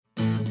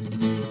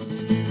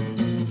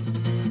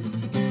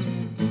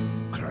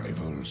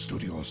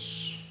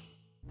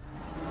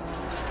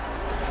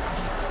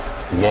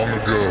Long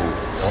ago,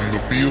 on the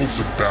fields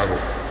of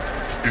battle,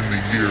 in the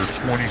year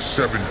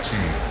 2017,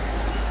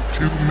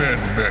 two men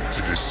met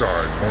to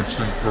decide once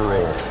and for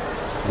all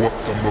what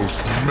the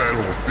most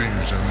metal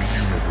things in the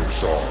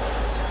universe are.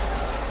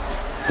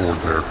 For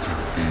there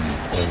can be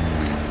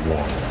only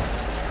one.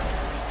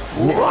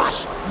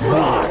 What's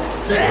more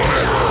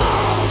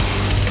metal?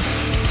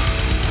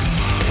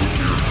 With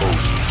your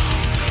hosts,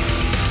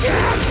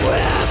 Dan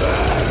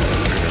Weber,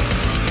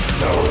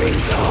 Tony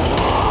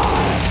Noah.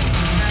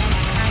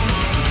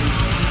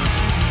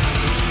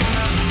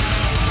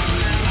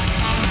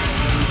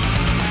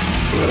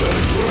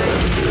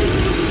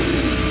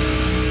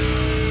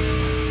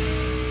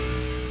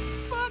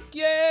 Fuck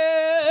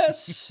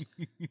yes!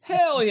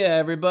 Hell yeah,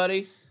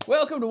 everybody.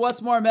 Welcome to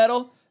What's More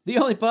Metal, the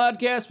only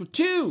podcast with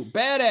two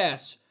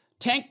badass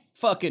tank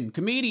fucking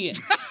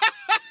comedians.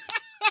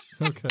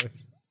 Okay.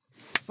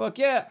 Fuck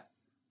yeah.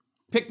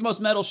 Pick the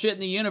most metal shit in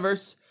the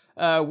universe.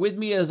 With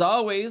me, as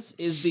always,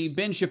 is the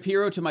Ben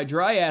Shapiro to my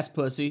dry ass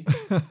pussy.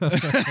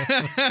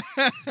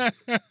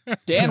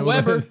 Dan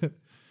Weber.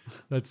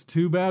 That's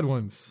two bad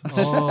ones.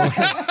 Oh.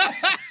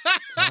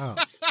 Wow.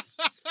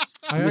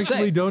 I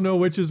actually don't know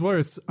which is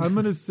worse. I'm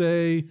going to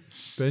say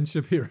Ben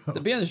Shapiro.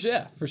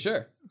 Yeah, for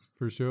sure.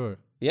 For sure.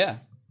 Yeah.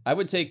 I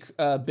would take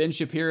Ben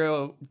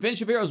Shapiro. Ben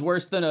Shapiro's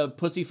worse than a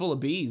pussy full of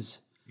bees.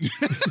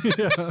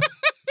 Yeah.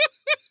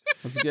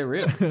 Let's get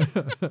real.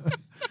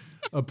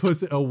 A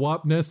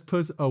wasp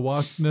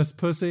nest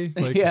pussy?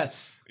 Like,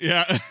 Yes.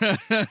 Yeah.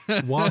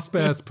 wasp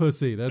ass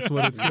pussy. That's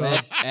what it's called.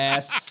 Wet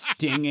ass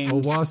stinging. A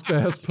wasp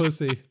ass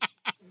pussy.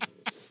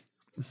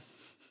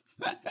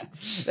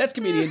 That's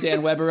comedian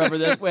Dan Weber over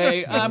this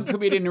way. I'm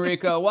comedian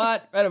Enrico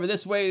Watt. Right over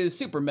this way is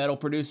super metal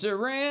producer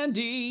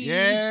Randy.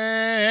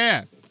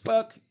 Yeah.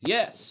 Fuck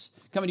yes.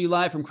 Coming to you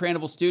live from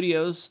Cranival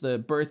Studios, the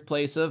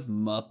birthplace of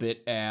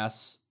Muppet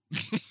Ass.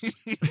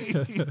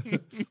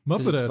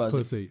 Muppet ass fuzzy.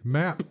 pussy.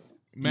 Map.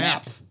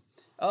 Map.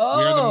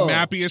 Oh. We're the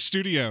mappiest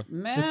studio.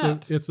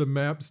 Map. It's a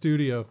map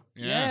studio.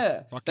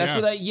 Yeah. Fuck That's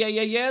yeah. where that Yeah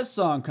Yeah Yeah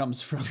song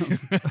comes from.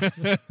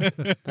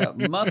 About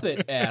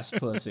Muppet Ass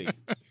pussy.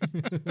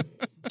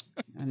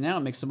 And now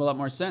it makes a lot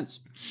more sense.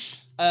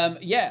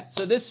 Yeah,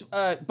 so this,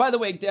 by the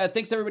way,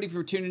 thanks everybody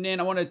for tuning in.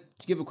 I want to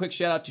give a quick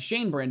shout out to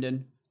Shane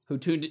Brendan, who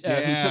took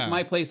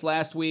my place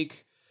last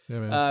week. Yeah,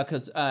 man.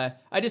 Because I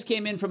just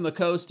came in from the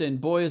coast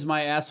and boy is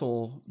my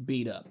asshole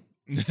beat up.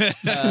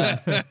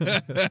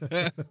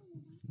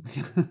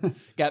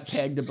 Got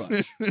pegged a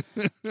bunch.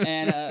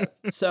 And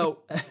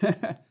so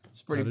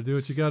it's pretty. Gotta do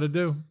what you gotta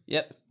do.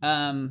 Yep.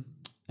 And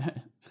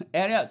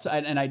yeah,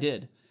 and I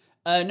did.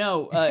 Had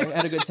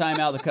a good time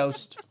out of the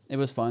coast. It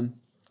was fun.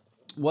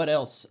 What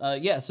else?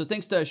 Yeah, so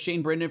thanks to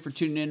Shane Brendan for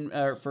tuning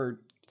in, for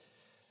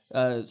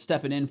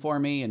stepping in for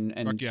me,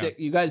 and yeah.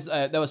 you guys.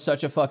 That was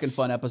such a fucking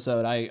fun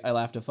episode. I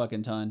laughed a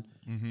fucking ton.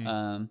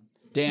 Mm-hmm.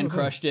 Dan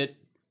crushed it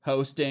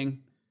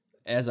hosting,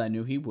 as I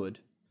knew he would.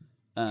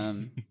 I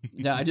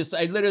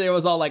literally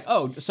was all like,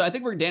 oh, so I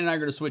think Dan and I are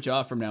gonna switch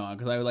off from now on,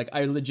 because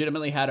I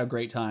legitimately had a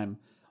great time.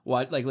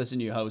 Listen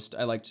to you host.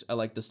 I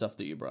liked the stuff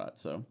that you brought.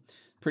 So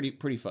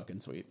pretty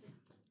fucking sweet.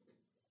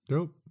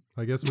 Dope.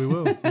 I guess we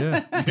will.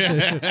 Yeah.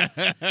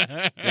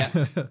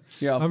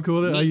 Yeah. I'm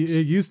cool with it.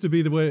 It used to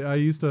be the way I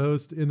used to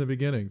host in the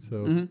beginning.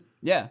 So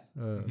Yeah.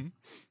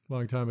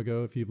 long time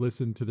ago. If you've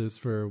listened to this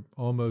for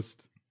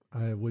almost,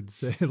 I would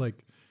say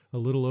like a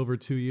little over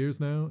 2 years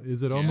now.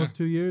 Is it almost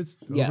 2 years?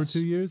 Yes. Over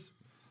 2 years?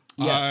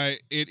 Yes.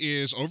 It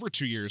is over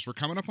 2 years. We're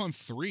coming up on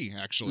 3,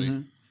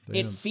 actually.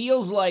 It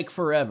feels like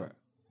forever.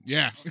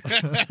 Yeah.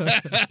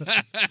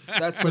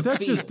 That's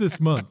just this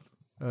month.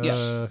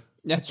 Yes.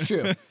 That's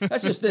true.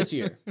 That's just this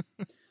year.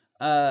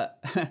 Dan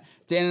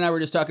and I were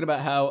just talking about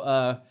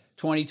how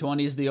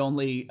 2020 is the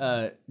only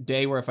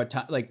day where if a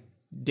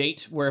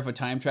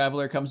time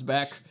traveler comes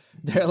back,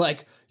 they're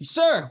like,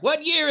 "Sir,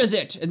 what year is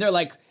it?" And they're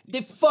like,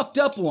 "They fucked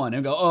up one,"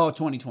 and go, "Oh,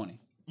 2020."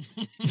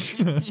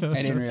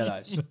 I didn't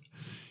realize.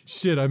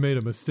 Shit, I made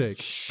a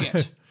mistake.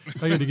 Shit.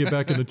 I got to get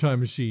back in the time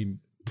machine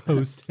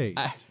post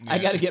haste. I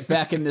got to get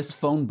back in this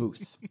phone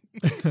booth.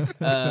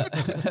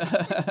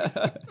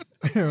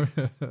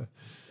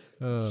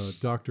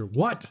 Doctor,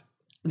 what?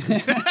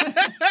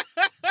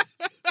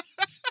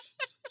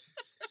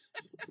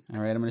 All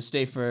right, I'm going to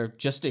stay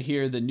just to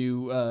hear the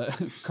new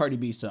Cardi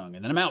B song,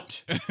 and then I'm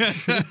out.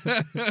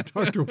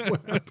 Dr.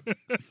 Webb.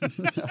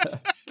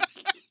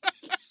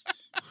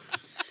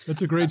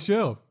 That's a great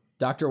show.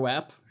 Dr.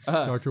 Wap.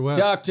 Dr. Webb.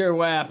 Dr.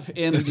 Wap,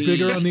 MD. It's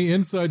bigger on the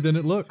inside than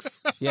it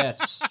looks.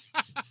 Yes.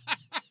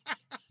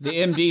 The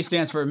MD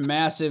stands for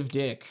massive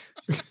dick.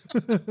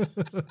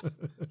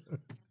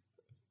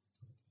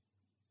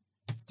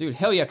 Dude,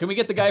 hell yeah. Can we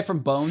get the guy from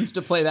Bones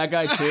to play that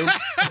guy too?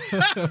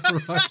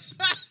 Right.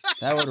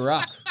 That would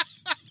rock.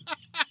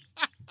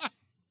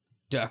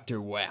 Dr.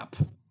 Wap.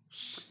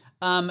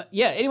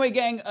 Yeah, anyway,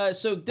 gang,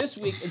 so this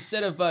week,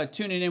 instead of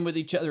tuning in with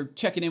each other,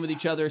 checking in with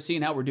each other,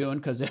 seeing how we're doing,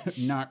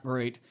 because not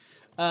great,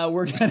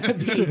 we're going to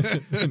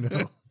be...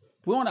 No.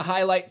 We want to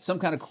highlight some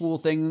kind of cool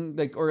thing,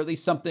 like, or at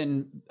least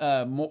something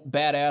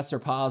badass or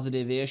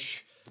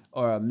positive-ish,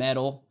 or a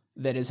metal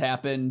that has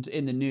happened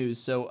in the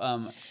news. So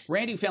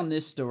Randy found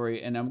this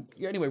story, and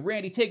anyway,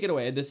 Randy, take it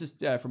away. This is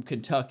from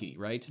Kentucky,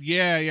 right?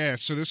 Yeah.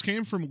 So this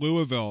came from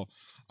Louisville.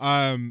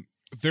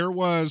 There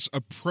was a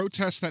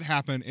protest that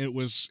happened. It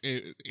was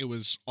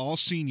all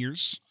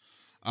seniors,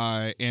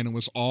 and it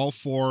was all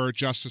for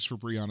justice for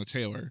Breonna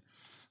Taylor.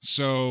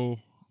 So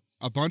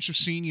a bunch of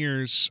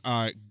seniors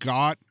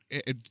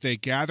they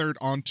gathered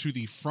onto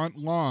the front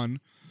lawn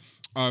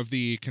of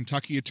the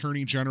Kentucky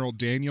Attorney General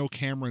Daniel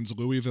Cameron's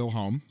Louisville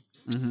home.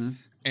 Mm-hmm.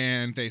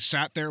 And they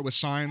sat there with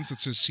signs that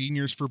says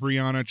 "Seniors for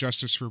Breonna,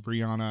 Justice for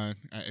Breonna."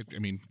 I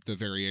mean, the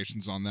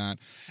variations on that.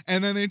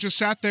 And then they just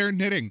sat there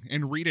knitting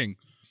and reading,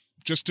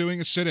 just doing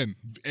a sit-in.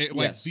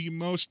 Like the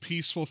most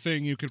peaceful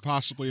thing you could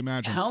possibly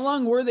imagine. How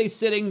long were they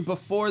sitting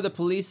before the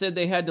police said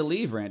they had to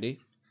leave, Randy?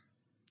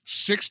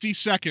 60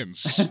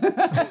 seconds.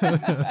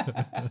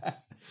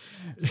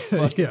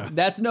 Yeah.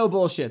 That's no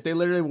bullshit. They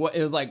literally,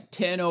 it was like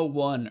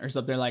 10:01 or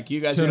something. Like, you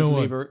guys have to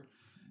leave.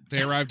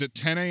 They arrived at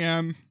 10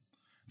 a.m.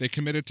 They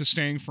committed to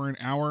staying for an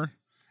hour,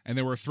 and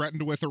they were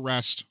threatened with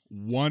arrest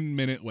 1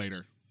 minute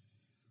later.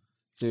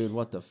 Dude,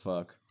 what the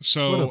fuck?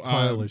 So, what a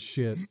pile of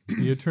shit.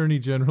 The Attorney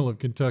General of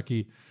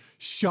Kentucky,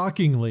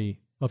 shockingly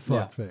a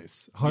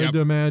fuckface. Hard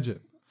to imagine.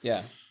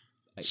 Yeah.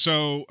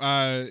 So,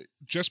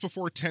 just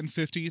before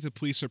 10:50, the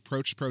police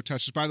approached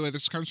protesters. By the way,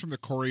 this comes from the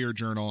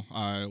Courier-Journal,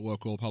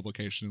 local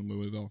publication in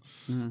Louisville.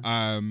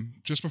 Mm-hmm.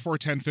 Just before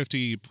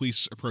 10:50,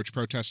 police approached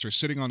protesters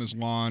sitting on his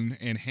lawn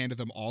and handed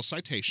them all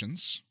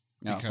citations.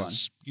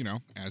 Because,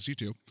 as you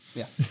do.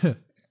 Yeah.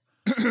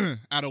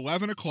 At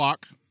 11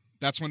 o'clock,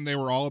 that's when they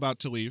were all about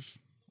to leave.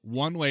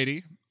 One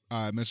lady,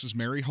 Mrs.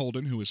 Mary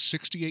Holden, who was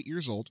 68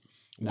 years old,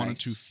 wanted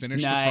to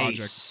finish the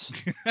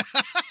project.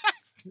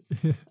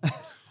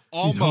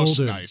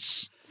 Almost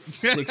nice.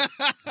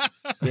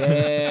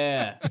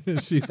 Yeah.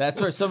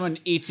 That's where someone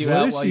eats you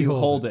out while you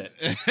hold it.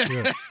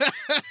 Yeah.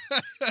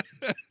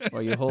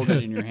 While you hold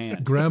it in your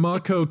hand. Grandma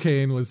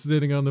Cocaine was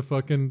sitting on the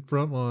fucking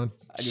front lawn.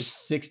 I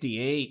just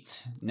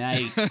 68.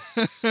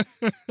 Nice.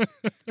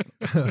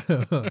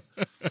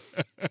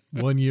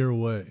 1 year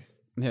away.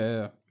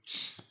 Yeah.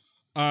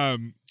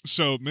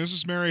 So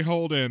Mrs. Mary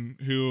Holden,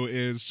 who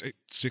is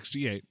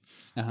 68,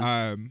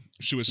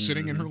 she was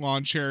sitting in her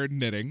lawn chair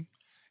knitting,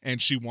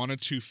 and she wanted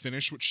to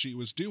finish what she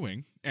was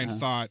doing and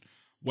thought,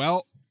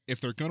 well,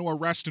 if they're going to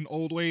arrest an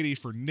old lady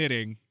for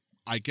knitting,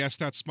 I guess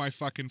that's my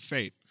fucking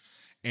fate.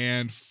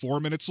 And 4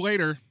 minutes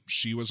later,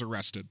 she was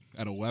arrested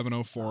at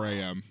 11:04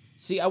 a.m.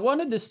 See, I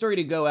wanted this story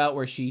to go out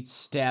where she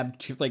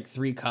stabbed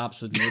 3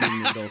 cops with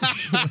knitting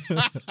needles.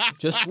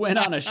 Just went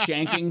on a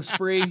shanking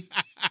spree.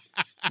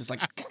 Just like...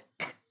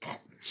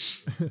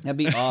 That'd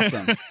be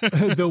awesome.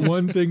 The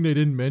one thing they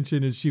didn't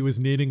mention is she was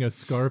knitting a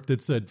scarf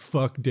that said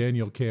 "Fuck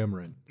Daniel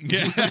Cameron."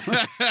 Yeah.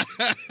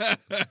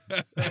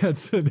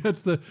 That's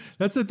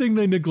the thing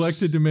they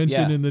neglected to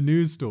mention in the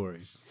news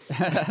story.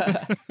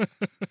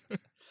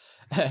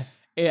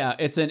 Yeah,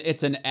 it's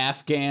an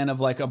Afghan of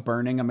like a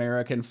burning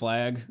American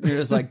flag. You're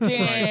just like,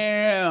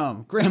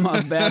 damn,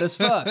 grandma's bad as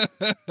fuck.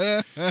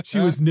 She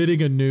was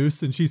knitting a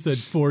noose and she said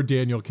 "For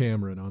Daniel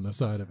Cameron" on the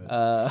side of it.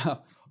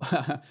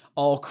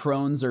 All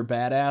crones are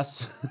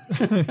badass.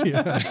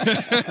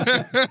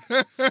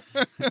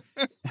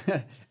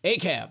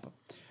 ACAB.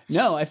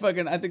 No, I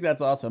think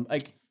that's awesome.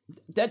 Like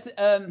that's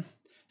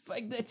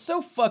it's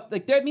so fucked.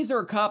 Like that means there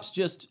are cops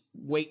just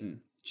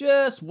waiting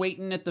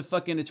at the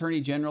fucking attorney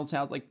general's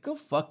house. Like, go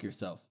fuck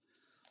yourself.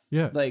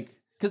 Yeah. Like,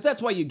 because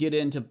that's why you get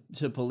into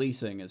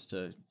policing, is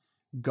to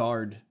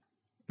guard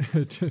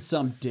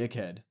some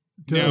dickhead.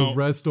 To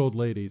arrest old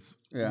ladies.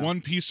 Yeah.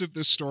 One piece of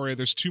this story,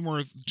 there's two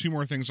more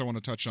things I want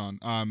to touch on.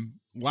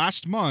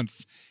 Last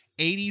month,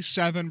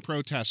 87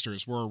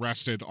 protesters were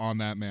arrested on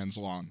that man's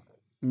lawn.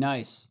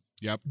 Nice.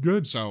 Yep.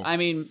 Good. So I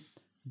mean,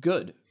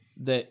 good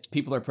that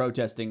people are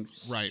protesting.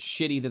 Right.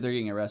 Shitty that they're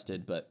getting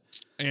arrested, but.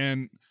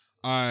 And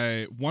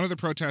one of the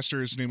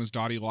protesters' name was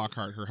Dottie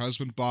Lockhart. Her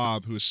husband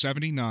Bob, who is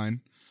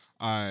 79,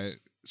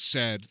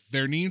 said,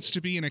 "There needs to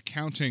be an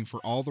accounting for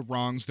all the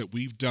wrongs that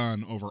we've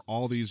done over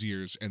all these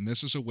years, and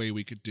this is a way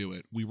we could do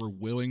it. We were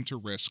willing to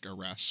risk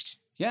arrest."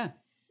 Yeah.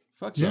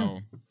 Fuck so, yeah.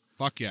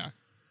 Fuck yeah.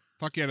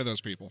 Fuck yeah to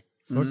those people.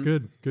 Fuck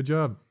good. Good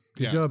job.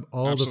 Good job.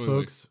 All absolutely. The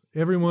folks,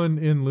 everyone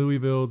in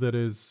Louisville that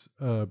has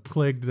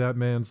plagued that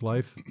man's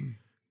life,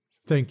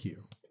 thank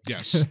you.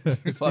 Yes.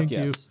 Fuck Thank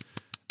yes.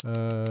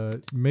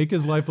 you. Make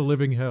his life a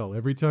living hell.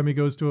 Every time he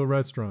goes to a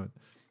restaurant,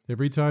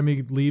 every time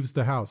he leaves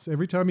the house,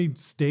 every time he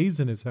stays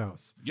in his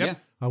house. Yep. Yeah.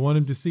 I want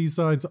him to see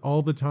signs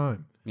all the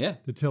time. Yeah.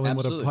 To tell him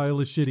absolutely. what a pile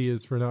of shit he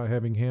is for not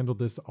having handled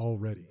this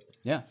already.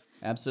 Yeah,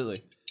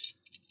 absolutely.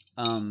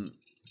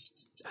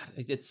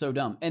 It's so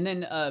dumb. And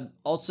then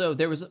also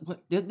there was,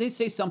 did they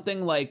say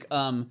something like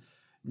no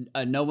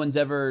one's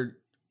ever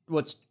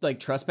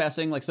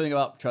trespassing, like something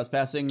about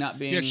trespassing not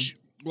being. Yeah.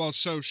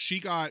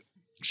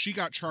 She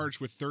got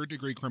charged with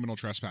 3rd-degree criminal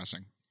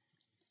trespassing,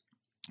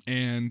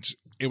 and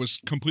it was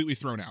completely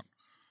thrown out.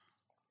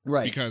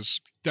 Right.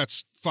 Because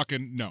that's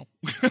fucking no.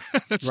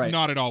 That's Right.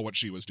 not at all what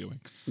she was doing.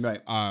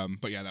 Right.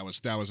 But yeah, that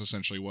was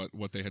essentially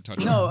what they had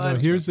touched No, on. No,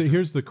 here's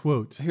the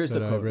quote Here's the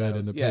that quote I read that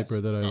in the yes.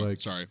 paper that I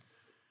liked. Sorry.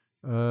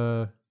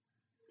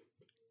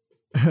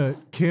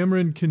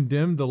 Cameron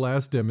condemned the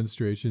last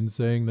demonstration,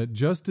 saying that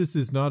justice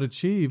is not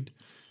achieved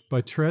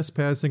by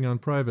trespassing on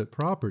private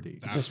property.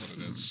 That's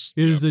what it is.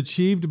 It is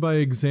achieved by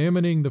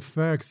examining the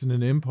facts in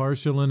an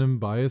impartial and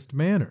unbiased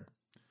manner.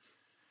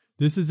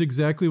 This is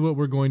exactly what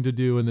we're going to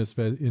do in this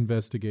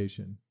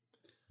investigation.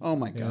 Oh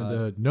my God.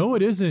 And no,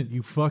 it isn't,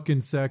 you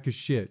fucking sack of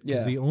shit.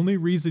 Because Yeah. the only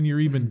reason you're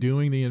even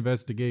doing the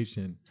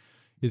investigation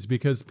is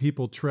because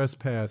people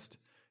trespassed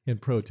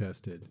and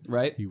protested.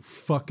 Right. You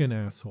fucking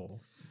asshole.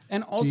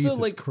 And also, Jesus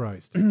like,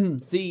 Christ.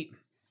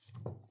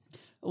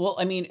 well,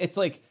 I mean, it's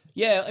like,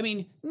 yeah, I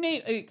mean,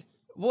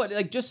 what,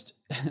 like, just,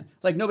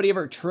 like, nobody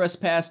ever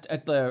trespassed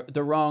at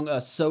the wrong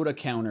soda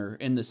counter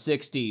in the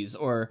 60s,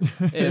 or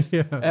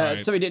if Right.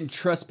 somebody didn't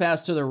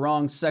trespass to the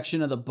wrong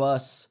section of the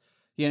bus,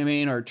 you know what I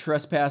mean, or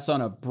trespass on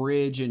a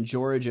bridge in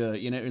Georgia,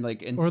 you know,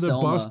 like in Or the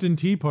Selma. Boston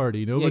Tea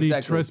Party. Nobody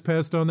exactly.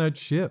 trespassed on that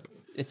ship.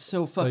 It's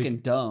so fucking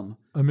dumb.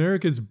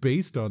 America's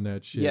based on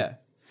that shit. Yeah.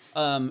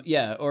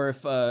 Yeah, or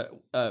if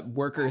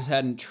workers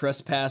hadn't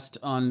trespassed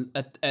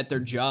at their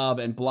job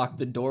and blocked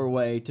the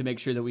doorway to make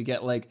sure that we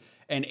get like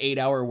an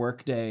 8-hour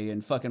workday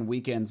and fucking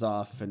weekends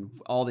off and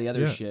all the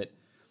other Yeah. shit.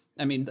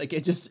 I mean, like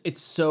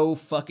it's so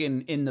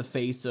fucking in the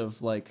face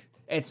of like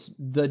it's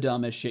the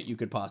dumbest shit you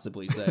could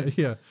possibly say.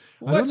 Yeah.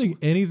 I don't think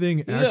anything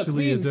Look,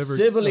 actually being has ever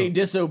civilly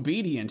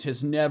disobedient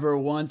has never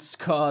once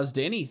caused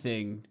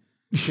anything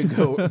to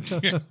go.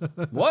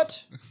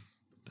 What?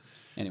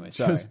 Anyway,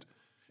 sorry.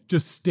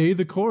 Just stay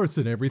the course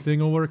and everything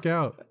will work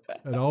out.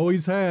 It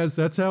always has.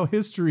 That's how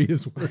history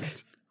has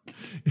worked.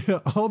 Yeah,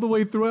 all the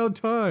way throughout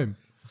time.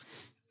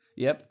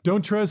 Yep.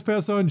 Don't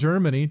trespass on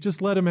Germany. Just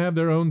let them have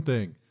their own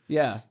thing.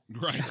 Yeah.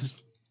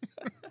 Right.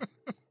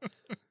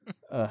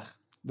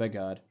 My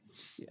God.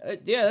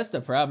 Yeah, that's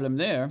the problem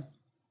there.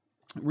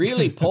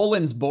 Really,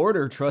 Poland's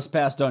border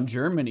trespassed on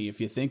Germany, if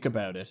you think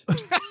about it.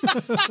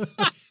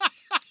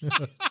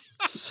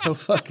 So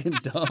fucking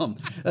dumb.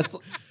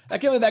 I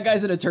can't believe that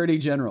guy's an attorney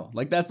general.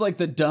 Like, that's like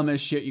the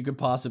dumbest shit you could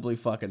possibly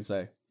fucking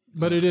say.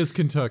 But it is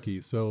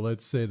Kentucky, so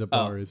let's say the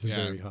bar isn't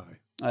yeah. very high.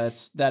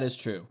 That is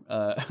true.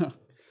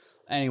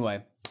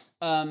 Anyway,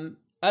 I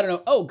don't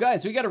know. Oh,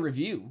 guys, we got a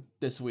review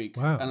this week.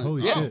 Wow,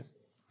 holy shit.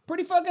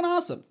 Pretty fucking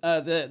awesome.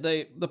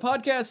 The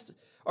podcast,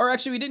 or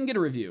actually, we didn't get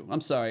a review.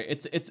 I'm sorry.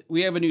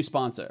 We have a new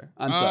sponsor.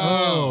 I'm sorry.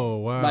 Oh,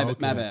 wow. My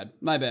okay.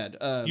 bad.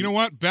 You know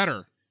what?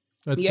 Better.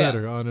 That's Yeah.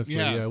 better, honestly.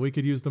 Yeah. Yeah, we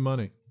could use the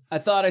money. I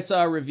thought I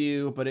saw a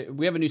review, but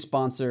we have a new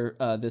sponsor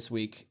this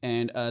week.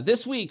 And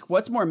this week,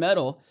 What's More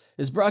Metal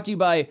is brought to you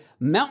by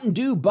Mountain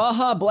Dew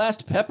Baja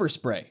Blast Pepper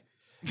Spray.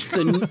 It's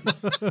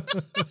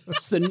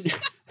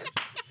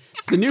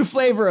the new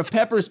flavor of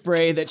pepper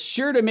spray that's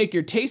sure to make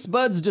your taste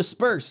buds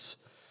disperse.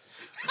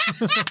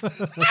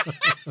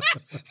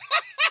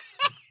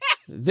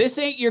 This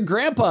ain't your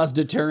grandpa's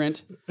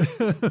deterrent.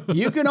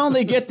 You can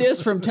only get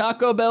this from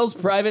Taco Bell's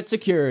private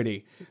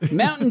security.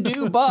 Mountain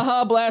Dew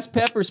Baja Blast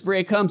Pepper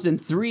Spray comes in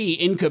 3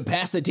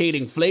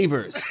 incapacitating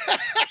flavors.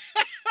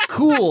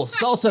 Cool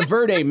Salsa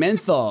Verde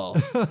Menthol,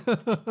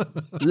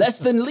 Less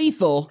Than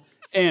Lethal,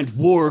 and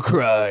War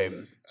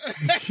Crime.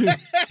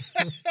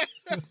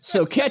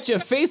 So catch a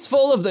face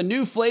full of the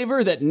new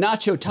flavor that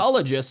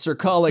nachotologists are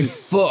calling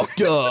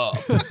fucked up.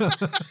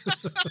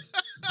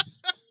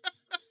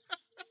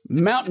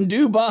 Mountain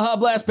Dew Baja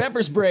Blast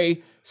Pepper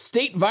Spray,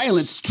 state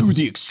violence to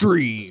the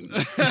extreme.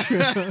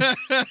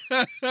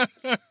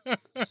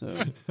 So,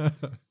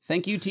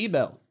 thank you,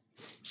 T-Bell.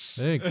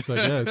 Thanks, I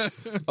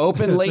guess.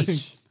 Open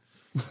late.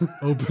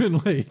 Open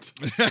late.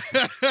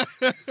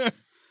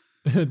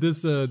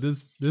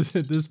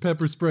 This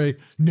pepper spray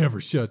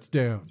never shuts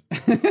down.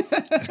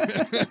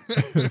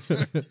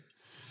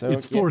 So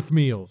It's fourth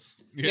meal.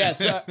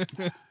 Yes.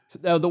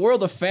 The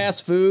world of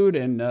fast food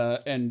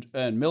and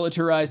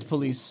militarized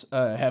police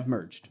have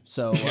merged.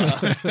 So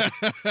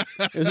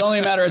it was only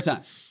a matter of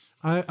time.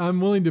 I'm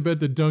willing to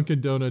bet that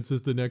Dunkin' Donuts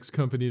is the next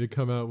company to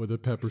come out with a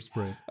pepper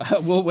spray.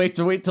 We'll wait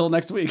till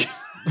next week.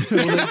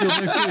 We'll wait till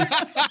next week.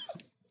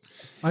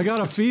 I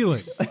got a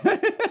feeling.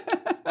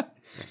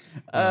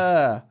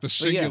 The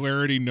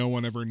singularity no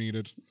one ever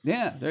needed.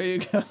 Yeah, there you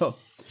go.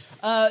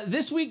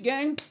 This week,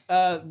 gang,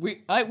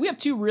 we have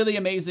 2 really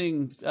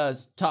amazing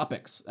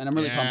topics, and I'm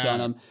really pumped on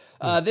them.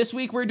 This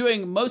week, we're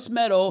doing Most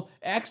Metal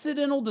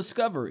Accidental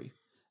Discovery,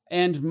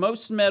 and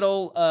Most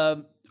Metal.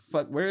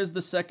 Where is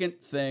the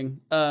second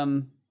thing?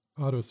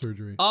 Auto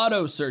surgery.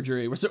 Auto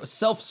surgery.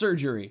 Self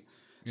surgery.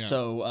 Yeah.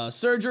 So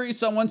surgery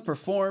someone's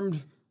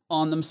performed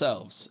on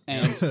themselves,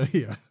 and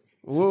Yeah.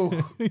 whoa,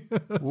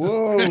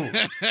 whoa.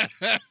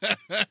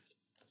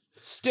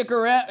 Stick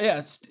around.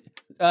 Yes.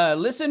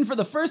 Listen for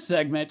the first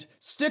segment.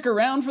 Stick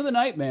around for the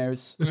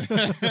nightmares. It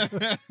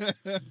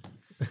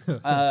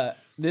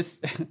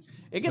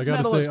gets I gotta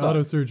metal say, as fuck.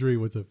 auto surgery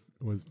was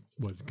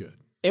good.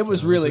 It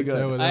was really good.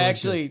 that was I good.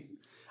 actually,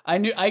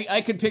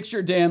 I could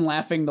picture Dan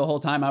laughing the whole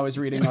time I was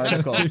reading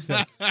articles.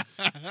 Yes.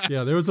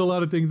 Yeah, there was a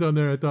lot of things on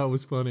there I thought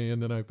was funny,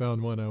 and then I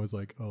found one I was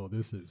like, oh,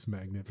 this is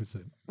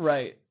magnificent.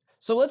 Right.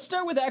 So let's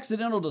start with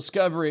accidental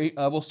discovery.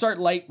 We'll start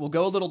light. We'll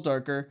go a little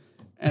darker,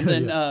 and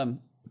then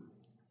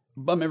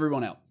bum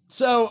everyone out.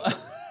 So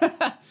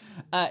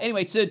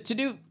anyway,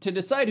 to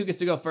decide who gets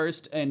to go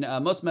first and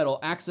most metal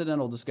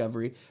accidental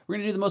discovery, we're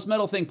gonna do the most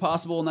metal thing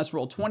possible, and that's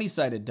roll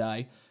 20-sided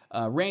die.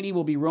 Randy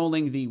will be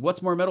rolling the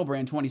What's More Metal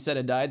brand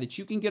 20-sided die that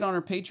you can get on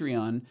our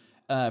Patreon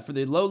for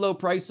the low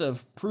price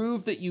of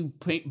prove that you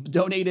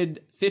donated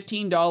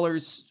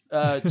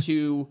 $15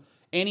 to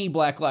any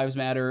Black Lives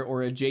Matter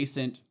or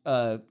adjacent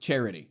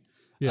charity.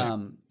 Yeah.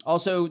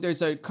 Also,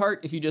 there's a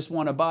cart if you just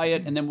want to buy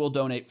it, and then we'll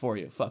donate for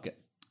you. Fuck it.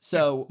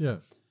 So, Yeah.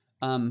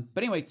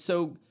 but anyway,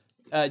 so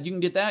you can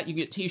get that. You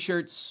can get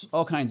T-shirts,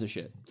 all kinds of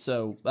shit.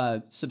 So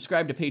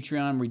subscribe to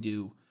Patreon. We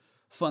do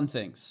fun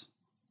things.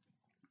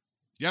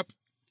 Yep.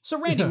 So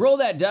Randy, roll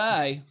that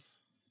die.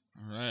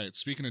 All right.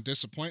 Speaking of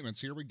disappointments,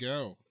 here we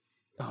go.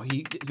 Oh,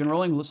 he's been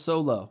rolling so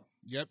low.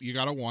 Yep, you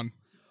got a 1.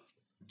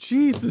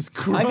 Jesus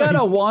Christ. I got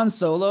a Juan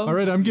Solo. All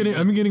right, I'm getting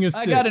a 6.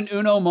 I got an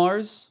Uno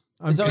Mars.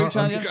 Is that what you're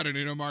trying to You do? got an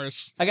Uno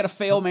Mars. I got a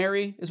Fail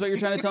Mary, is what you're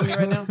trying to tell me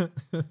right now?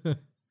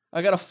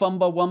 I got a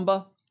Fumba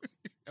Wumba.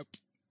 Yep.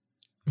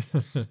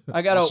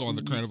 I got Also on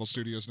the Carnival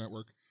Studios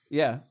network.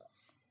 Yeah.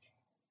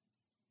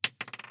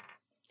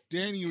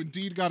 Dan, you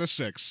indeed got a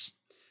 6.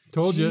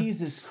 Told you.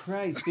 Jesus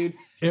Christ, dude.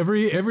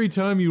 Every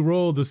time you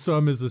roll, the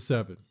sum is a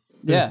 7.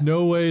 There's Yeah.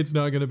 no way it's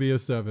not going to be a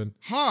 7.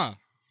 Huh.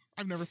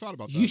 I've never thought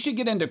about that. You should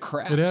get into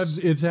craps.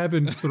 It's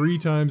happened 3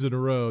 times in a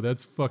row.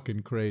 That's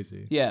fucking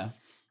crazy. Yeah.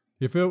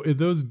 If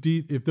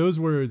those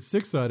were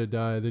 6-sided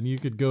die, then you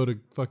could go to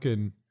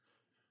fucking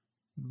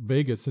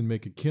Vegas and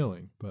make a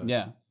killing. But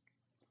Yeah.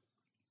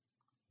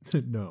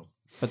 no,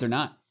 But they're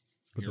not.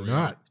 but Here they're we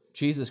are. not.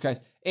 Jesus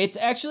Christ. It's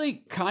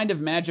actually kind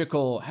of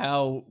magical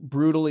how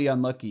brutally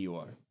unlucky you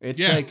are. It's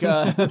Yeah. like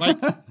Like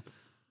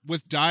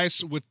with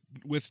dice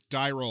with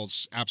die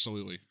rolls,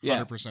 absolutely.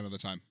 Yeah. 100% of the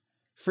time.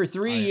 for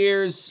 3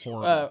 years,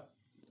 horrible.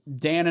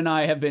 Dan and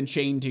I have been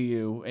chained to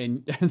you,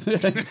 and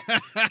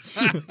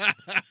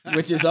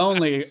which is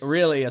only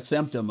really a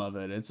symptom of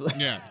it. It's like,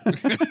 Yeah.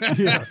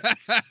 Yeah.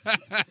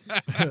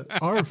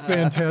 Our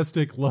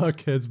fantastic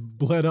luck has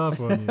bled off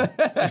on you.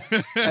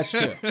 that's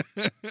true.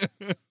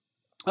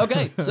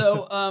 Okay,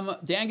 so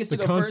Dan gets The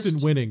to go constant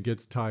first. winning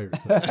gets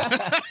tiresome.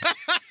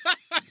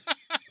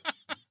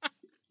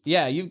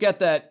 Yeah, you've got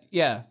that.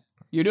 Yeah,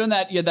 you're doing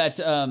that. You're that.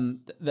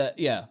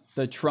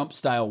 The Trump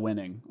style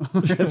winning.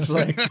 It's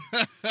like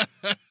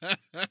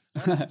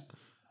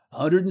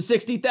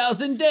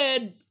 160,000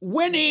 dead,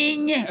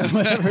 winning.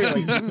 Whatever.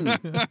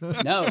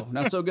 Like, no,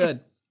 not so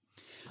good.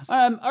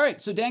 All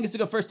right, so Dan gets to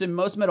go first in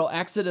most metal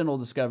accidental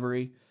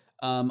discovery.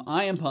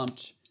 I am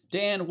pumped.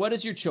 Dan, what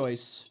is your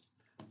choice?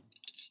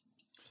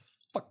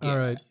 Fuck yeah. All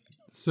right.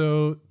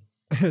 So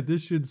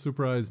this should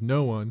surprise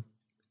no one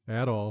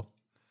at all.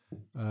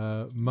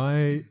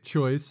 My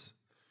choice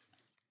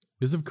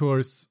is, of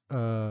course,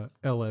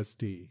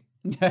 LSD.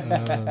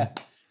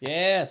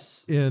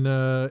 Yes. In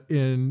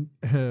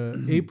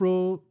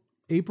April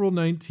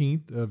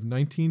 19th of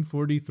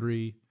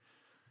 1943,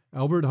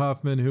 Albert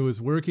Hoffman, who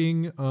was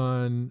working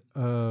on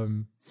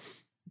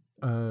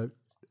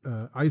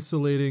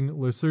isolating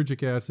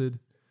lysergic acid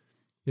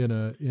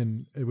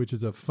which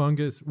is a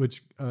fungus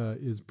which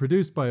is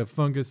produced by a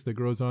fungus that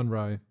grows on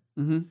rye,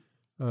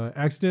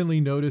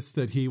 accidentally noticed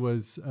that he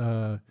was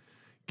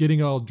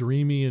getting all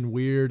dreamy and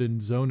weird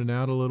and zoning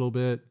out a little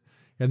bit,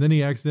 and then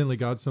he accidentally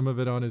got some of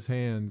it on his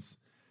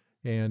hands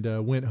and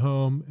went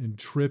home and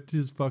tripped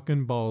his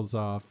fucking balls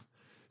off.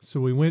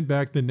 So he went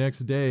back the next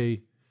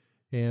day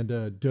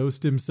and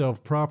dosed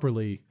himself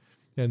properly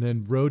and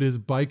then rode his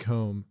bike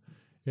home.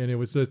 And it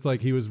was just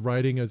like he was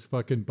riding his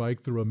fucking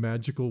bike through a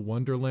magical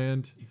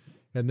wonderland,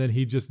 and then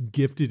he just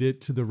gifted it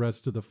to the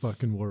rest of the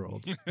fucking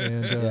world.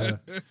 And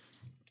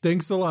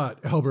thanks a lot,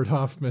 Albert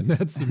Hoffman.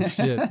 That's some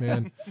shit,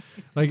 man.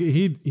 Like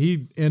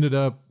he ended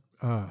up,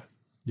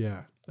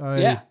 yeah.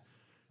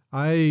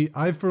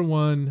 I for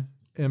one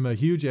am a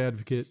huge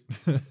advocate.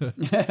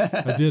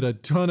 I did a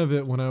ton of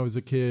it when I was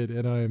a kid,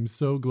 and I am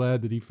so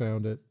glad that he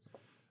found it.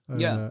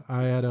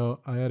 I had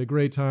a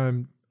great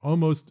time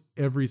almost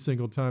every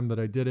single time that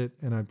I did it,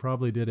 and I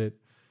probably did it,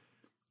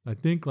 I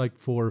think, like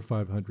 400 or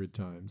 500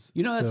 times.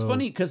 You know, that's So-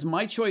 funny because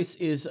my choice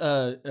is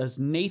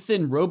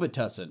Nathan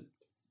Robitussin.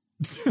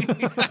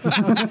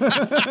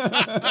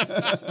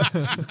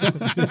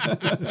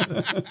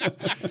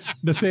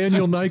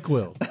 Nathaniel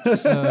NyQuil.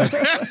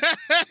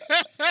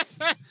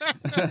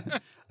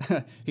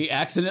 He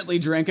accidentally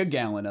drank a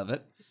gallon of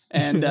it.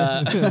 And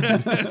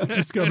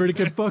Discovered it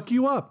could fuck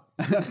you up.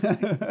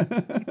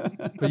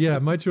 But yeah,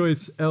 my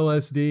choice,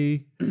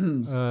 LSD,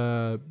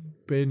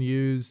 been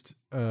used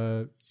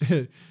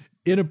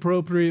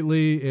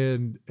inappropriately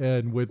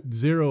and with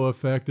zero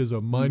effect as a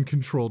mind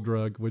control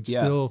drug, which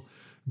still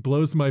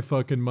blows my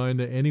fucking mind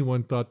that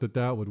anyone thought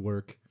that would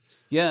work.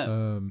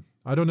 yeah,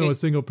 I don't know a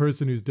single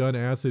person who's done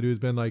acid who's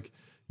been like,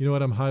 you know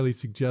what, I'm highly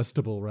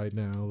suggestible right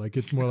now. Like,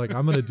 it's more like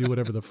I'm going to do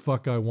whatever the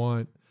fuck I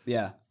want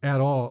Yeah.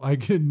 at all. I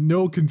get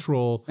no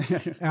control,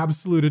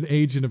 absolute an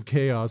agent of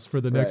chaos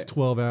for the next Right.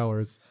 12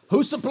 hours.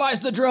 Who supplies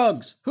the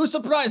drugs? Who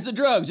supplies the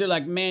drugs? You're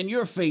like, man,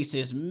 your face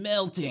is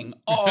melting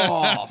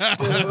off,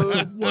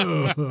 dude.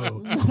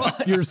 Whoa.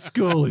 What? Your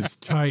skull is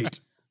tight.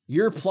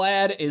 Your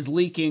plaid is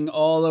leaking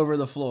all over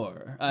the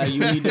floor. You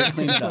need to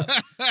clean it up.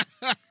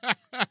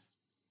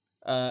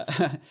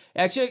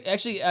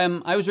 Actually,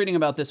 I was reading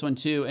about this one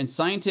too, and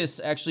scientists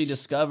actually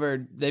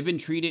discovered they've been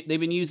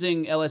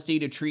using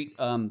LSD to treat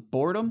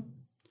boredom,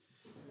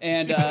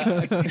 and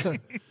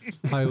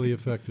Highly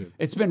effective.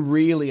 it's been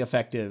really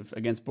effective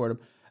against boredom.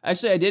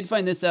 Actually, I did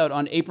find this out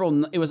on April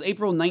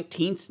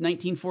 19th,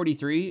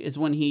 1943 is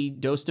when he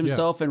dosed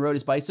himself and rode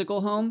his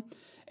bicycle home.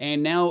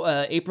 And now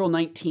April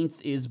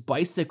 19th is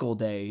Bicycle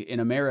Day in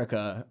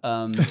America,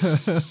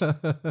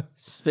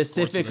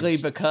 specifically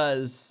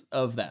because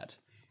of that,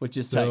 which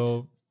is tight.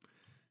 So,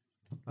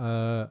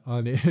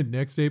 on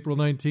next April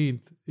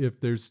 19th, if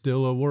there's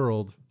still a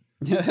world,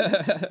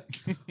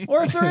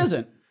 Or if there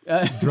isn't.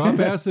 drop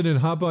acid and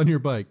hop on your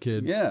bike,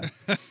 kids. Yeah.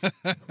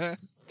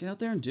 Get out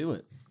there and do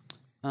it.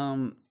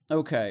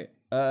 Okay.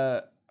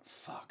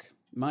 Fuck.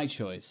 My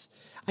choice.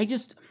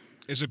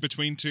 Is it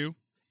between two?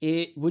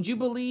 Would you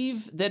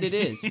believe that it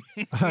is?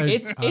 I'm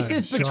It's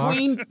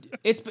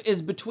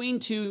shocked. between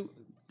two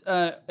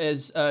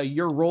as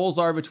your rolls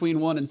are between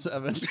 1 and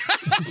 7.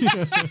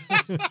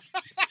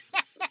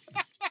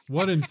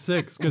 1 and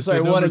 6, because the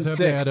Sorry, 1 and numbers have 6.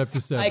 to add up to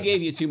 7. I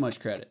gave you too much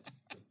credit.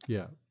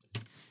 Yeah.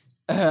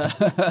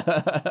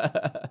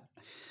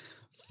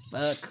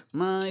 Fuck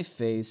my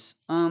face.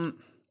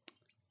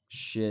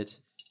 Shit.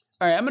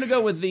 All right, I'm gonna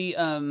go with the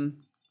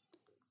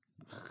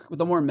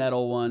more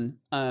metal one.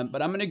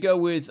 But I'm gonna go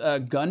with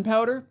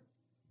gunpowder.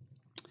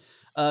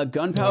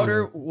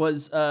 Gunpowder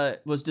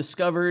was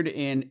discovered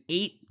in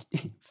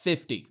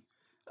 850.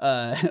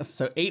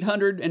 So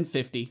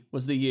 850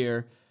 was the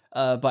year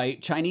by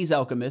Chinese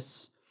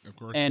alchemists. Of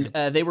course. And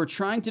they were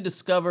trying to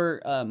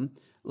discover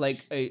like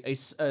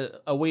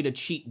a way to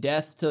cheat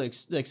death to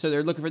like so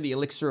they're looking for the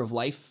elixir of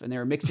life, and they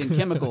were mixing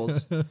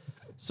chemicals.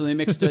 So they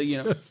mixed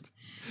just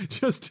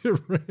at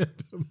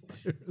random.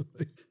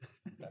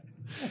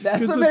 that's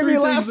Because what the made me three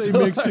laugh. things So they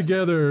mix hard.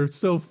 together are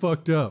so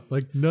fucked up.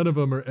 Like, none of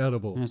them are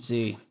edible. Let's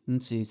see,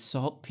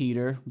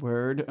 saltpeter,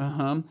 word,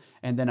 and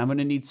then I'm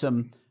gonna need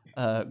some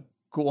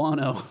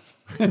guano.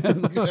 I'm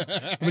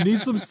gonna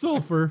need some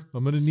sulfur.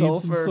 I'm gonna need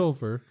some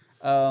sulfur.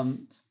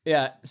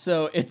 Yeah,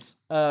 so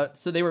it's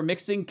so they were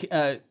mixing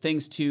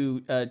things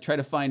to try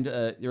to find.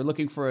 They're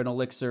looking for an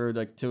elixir,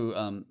 like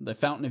to the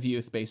fountain of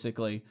youth,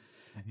 basically,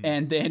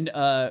 and then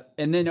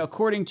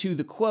according to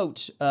the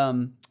quote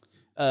from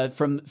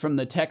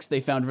the text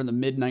they found from the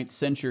mid-9th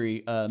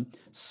century,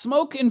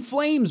 smoke and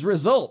flames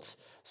result,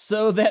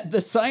 so that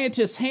the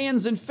scientists'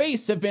 hands and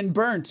face have been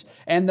burnt,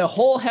 and the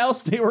whole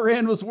house they were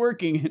in was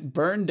working and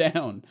burned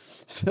down.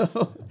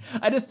 So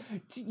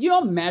you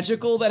know how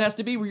magical that has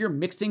to be, where you're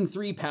mixing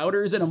 3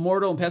 powders in a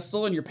mortar and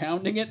pestle and you're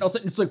pounding it, and all of a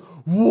sudden it's like,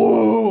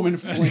 whoa,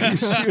 and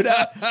flames shoot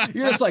out.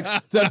 You're just like,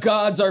 the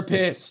gods are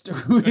pissed.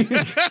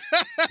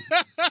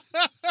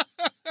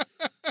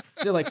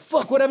 They're like,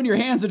 fuck, what happened to your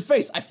hands and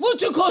face? I flew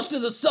too close to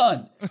the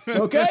sun,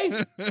 okay?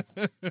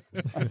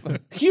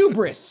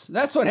 Hubris,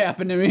 that's what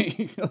happened to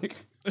me. Like,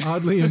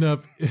 Oddly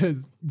enough,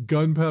 as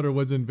gunpowder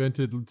was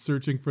invented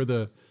searching for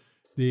the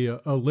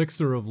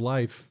elixir of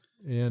life,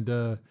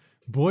 and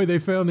boy, they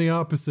found the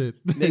opposite.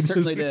 they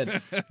certainly did.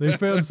 They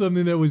found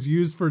something that was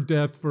used for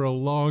death for a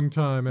long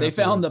time. They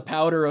found the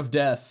powder of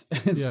death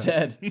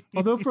instead.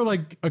 Although for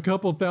like a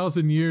couple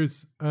thousand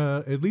years,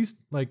 at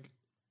least like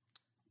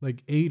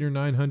 800 or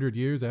 900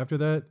 years after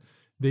that,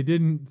 they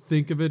didn't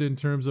think of it in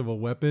terms of a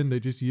weapon.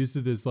 They just used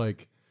it as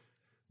like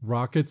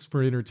rockets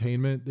for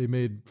entertainment. They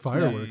made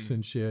fireworks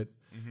and shit.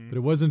 Mm-hmm. But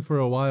it wasn't for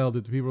a while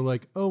that the people were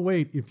like, oh,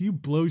 wait, if you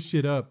blow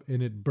shit up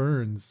and it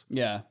burns,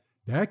 Yeah.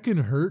 that can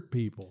hurt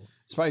people.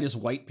 It's probably just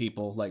white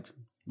people. Like,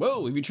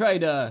 whoa, have you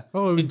tried it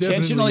was definitely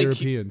intentionally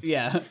Europeans.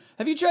 Yeah.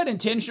 Have you tried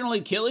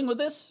intentionally killing with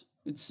this?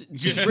 It's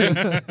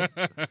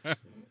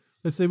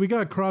Let's say we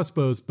got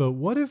crossbows, but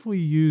what if we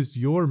used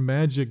your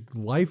magic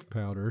life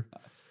powder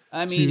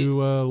I mean, to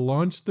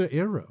launch the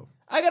arrow?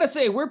 I gotta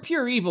say, we're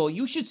pure evil.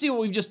 You should see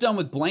what we've just done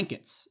with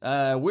blankets.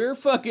 We're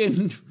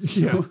fucking.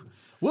 Yeah.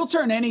 We'll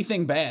turn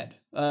anything bad.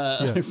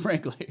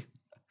 Frankly.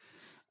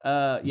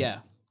 Yeah.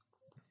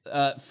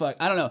 Fuck.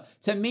 I don't know.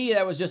 To me,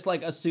 that was just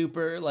like a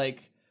super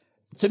like.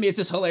 To me, it's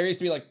just hilarious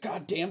to be like,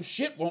 God damn,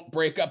 shit won't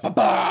break up.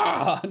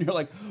 Ba-ba! And you're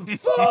like,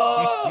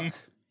 fuck.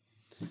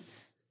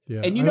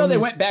 Yeah. And you know they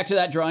went back to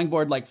that drawing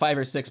board like 5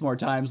 or 6 more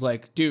times.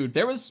 Like, dude,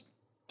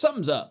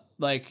 something's up.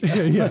 Like,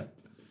 yeah.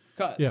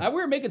 God, Yeah. we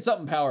were making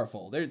something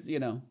powerful. There's,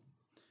 The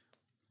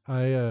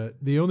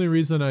only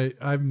reason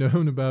I've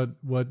known about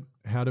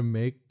how to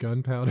make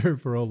gunpowder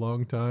for a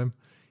long time,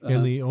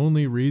 and the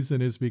only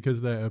reason is because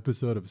of that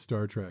episode of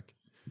Star Trek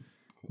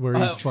where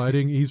he's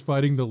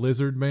fighting the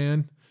lizard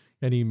man,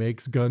 and he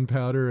makes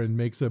gunpowder and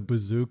makes a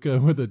bazooka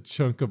with a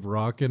chunk of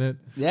rock in it.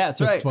 Yeah, that's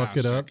to right. fuck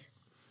it up.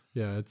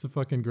 Yeah, it's a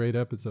fucking great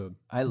episode.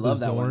 I love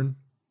The that one. Zorn.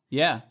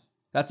 Yeah,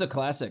 that's a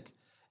classic.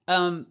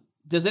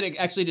 Does it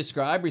actually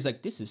describe? Where he's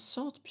like, "This is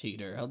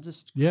saltpeter. I'll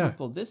just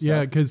crumple this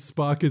Yeah, up." because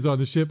Spock is on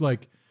the ship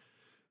like,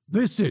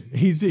 listen,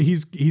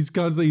 he's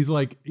constantly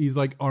he's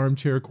like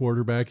armchair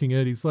quarterbacking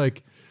it. He's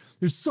like,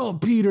 there's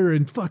saltpeter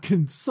and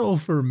fucking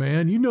sulfur,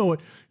 man. You know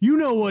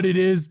what it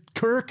is,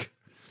 Kirk.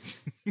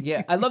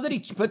 Yeah, I love that he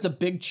puts a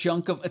big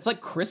chunk of it's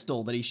like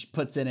crystal that he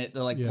puts in it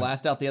to like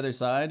blast out the other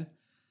side.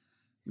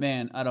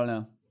 Man, I don't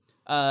know.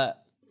 I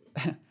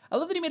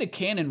love that he made a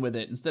cannon with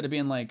it instead of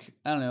being like,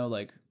 I don't know,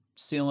 like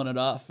sealing it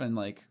off and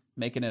like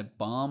making a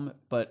bomb.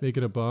 But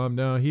Making a bomb.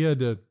 No, he had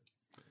to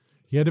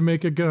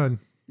make a gun.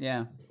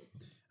 yeah,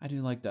 I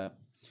do like that.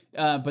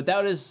 But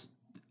that is,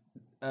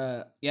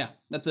 yeah,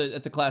 that's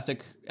a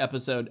classic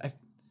episode.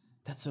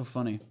 That's so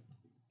funny.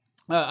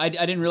 I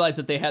didn't realize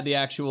that they had the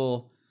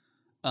actual.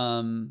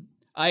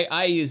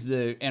 I use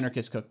the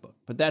Anarchist Cookbook,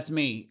 but that's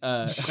me.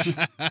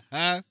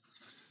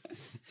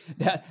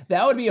 That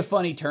would be a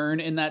funny turn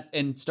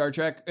in Star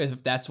Trek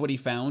if that's what he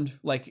found,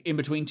 like in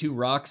between two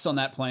rocks on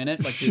that planet,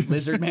 like the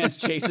lizard man's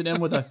chasing him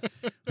with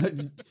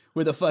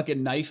a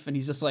fucking knife, and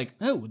he's just like,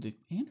 oh, the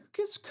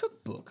Anarchist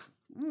Cookbook.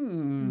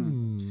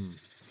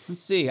 Let's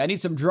see. I need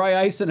some dry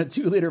ice in a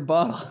 2-liter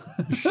bottle.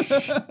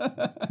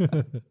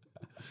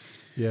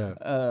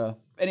 Yeah.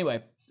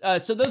 Anyway,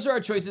 so those are our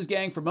choices,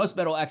 gang, for most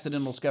metal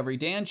accidental discovery.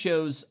 Dan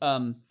chose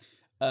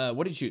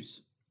what did you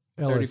choose?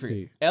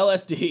 LSD.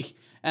 LSD,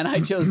 and I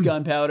chose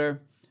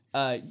gunpowder.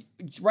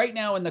 Right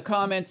now in the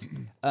comments,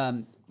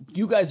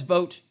 you guys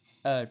vote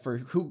for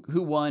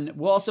who won.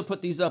 We'll also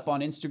put these up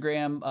on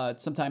Instagram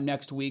sometime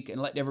next week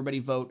and let everybody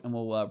vote, and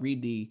we'll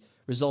read the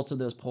results of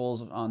those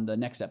polls on the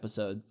next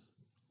episode.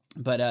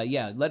 But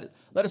yeah, let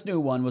us know who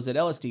won. Was it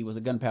LSD? Was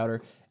it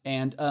gunpowder?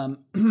 And I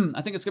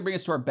think it's gonna bring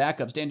us to our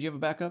backups. Dan, do you have a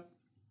backup?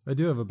 I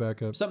do have a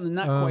backup. Something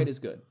not quite as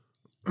good.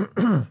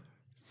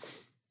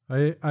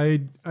 I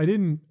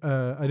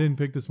didn't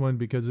pick this one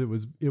because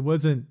it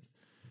wasn't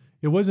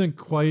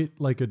quite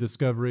like a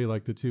discovery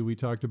like the two we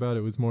talked about.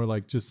 It was more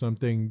like just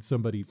something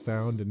somebody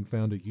found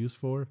a use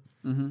for.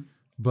 Mm-hmm.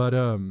 But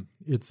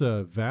it's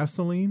a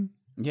Vaseline.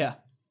 Yeah.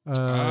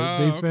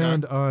 They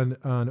found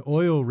on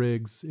oil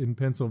rigs in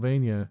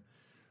Pennsylvania,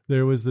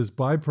 there was this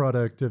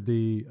byproduct of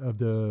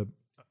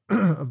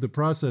the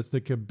process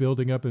that kept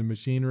building up in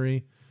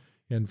machinery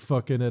and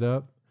fucking it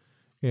up.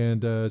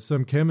 And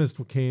some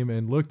chemist came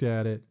and looked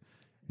at it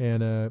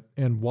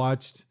and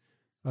watched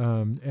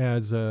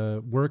as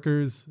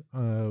workers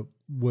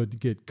would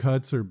get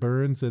cuts or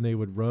burns, and they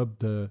would rub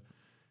the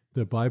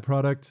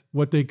byproduct.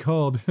 What they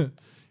called,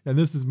 and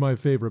this is my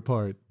favorite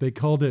part, they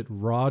called it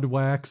rod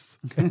wax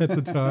at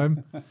the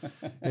time.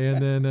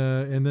 And then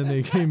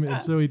they came,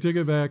 and so he took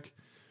it back.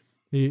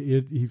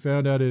 He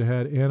found out it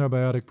had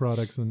antibiotic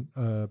products and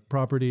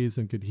properties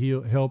and could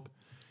help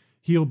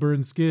heal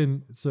burned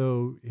skin.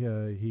 So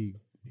he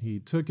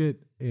took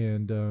it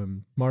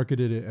and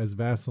marketed it as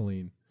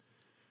Vaseline.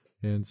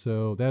 And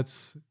so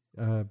that's,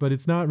 but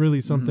it's not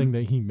really something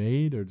that he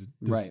made or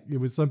Right. It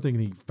was something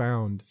he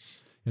found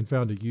a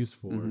use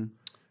for.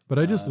 But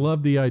I just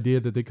love the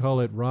idea that they call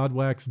it rod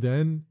wax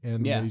then,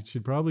 and Yeah. they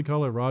should probably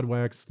call it rod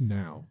wax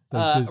now.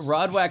 Like this-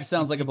 Rod wax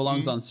sounds like it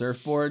belongs on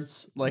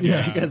surfboards. Like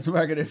Yeah. you guys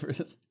marketed for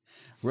this.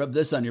 Rub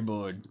this on your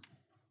board,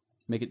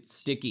 make it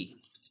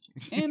sticky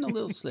and a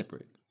little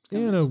slippery.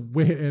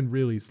 and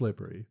really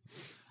slippery.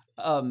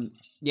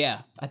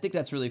 Yeah, I think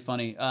that's really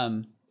funny.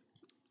 I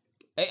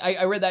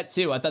read that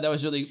too. I thought that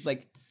was really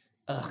like,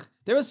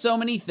 there was so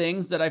many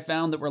things that I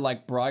found that were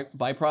like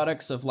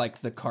byproducts of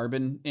like the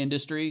carbon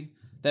industry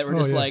that were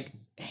just yeah. like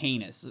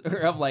heinous.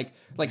 Or of like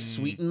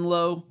Sweeten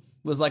Low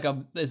was like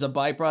is a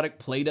byproduct.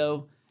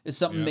 Play-Doh is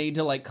something made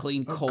to like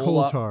clean coal.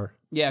 Coal tar.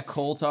 Yeah,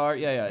 coal tar.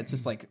 Yeah. It's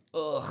just like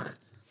ugh.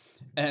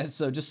 And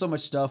so just so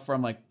much stuff where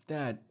I'm like,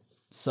 that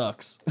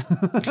sucks.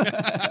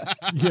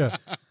 Yeah.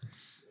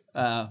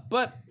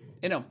 But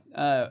you know,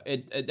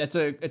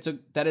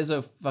 that is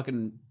a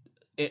fucking.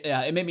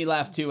 It made me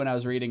laugh too when I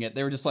was reading it.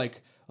 They were just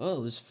like,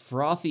 "Oh, this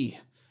frothy,"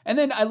 and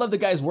then I love the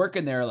guys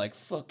working there, like,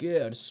 "Fuck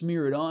yeah, to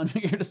smear it on."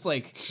 You're just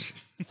like,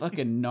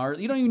 fucking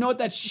gnarly. You don't even know what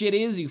that shit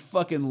is, you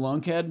fucking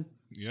lunkhead.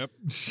 Yep.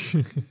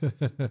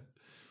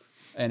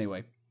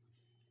 Anyway,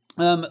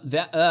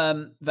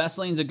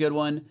 Vaseline's a good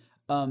one.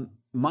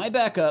 My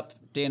backup,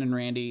 Dan and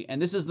Randy,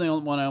 and this is the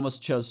only one I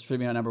almost chose for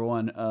me on number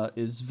one,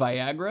 is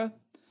Viagra.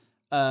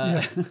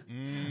 Yeah.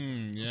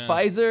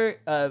 Pfizer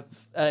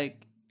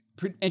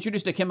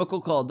introduced a chemical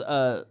called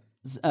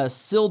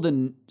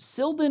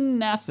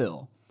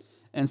sildenafil.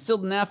 And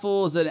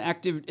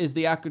sildenafil is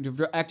the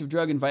active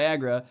drug in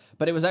Viagra,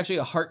 but it was actually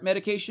a heart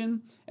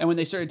medication. And when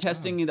they started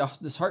testing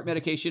this heart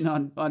medication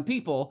on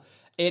people,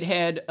 it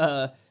had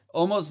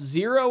almost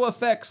zero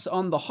effects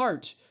on the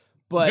heart,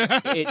 but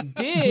it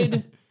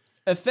did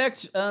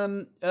affect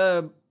old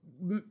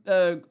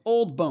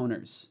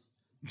boners.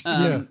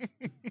 Yeah.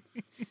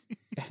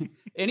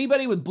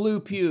 Anybody with blue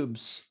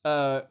pubes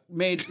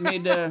made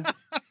the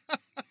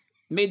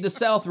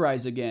South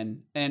rise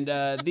again, and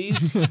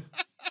these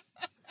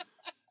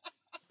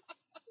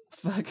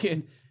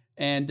fucking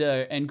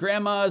and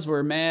grandmas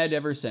were mad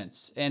ever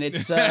since, and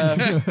it's We're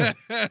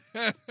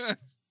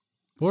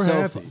so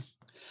happy. fun.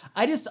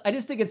 I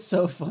just think it's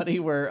so funny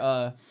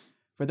where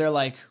they're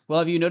like, well,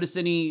 have you noticed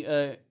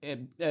anything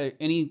with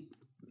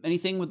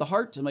the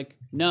heart? I'm like,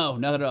 no,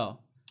 not at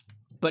all.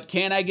 But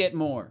can I get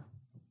more?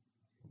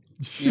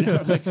 You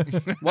know, like,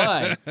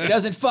 why? It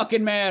doesn't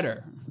fucking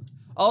matter.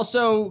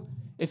 Also,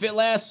 if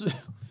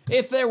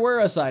there were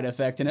a side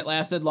effect and it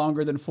lasted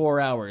longer than 4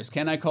 hours,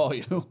 can I call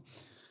you?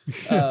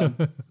 I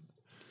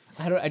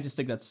just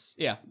think that's,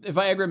 yeah.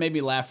 Viagra made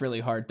me laugh really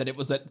hard that it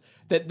was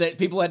that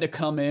people had to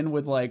come in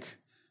with like,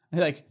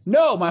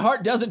 no, my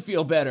heart doesn't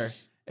feel better.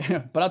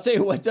 But I'll tell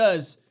you what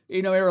does.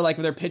 You know, they were like,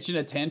 they're pitching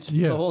a tent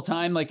the whole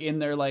time, like in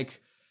their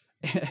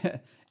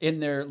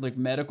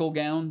medical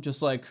gown,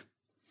 just like,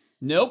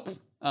 nope.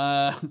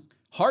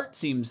 Heart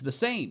seems the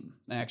same,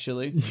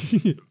 actually.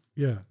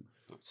 Yeah.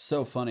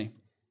 So funny.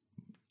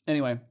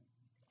 Anyway,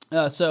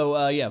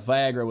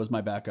 Viagra was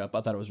my backup.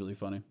 I thought it was really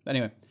funny.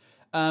 Anyway,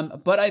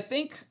 but I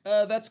think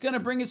that's going to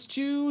bring us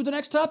to the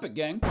next topic,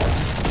 gang.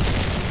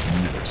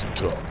 Next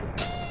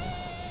topic.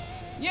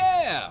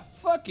 Yeah,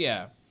 fuck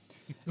yeah.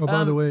 Oh,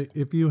 by the way,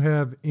 if you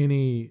have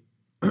any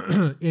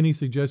any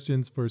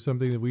suggestions for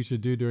something that we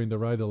should do during the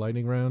Ride the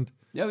Lightning round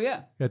Oh,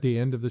 yeah. at the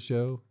end of the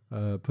show,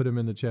 put them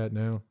in the chat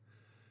now,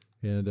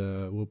 and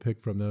we'll pick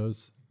from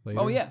those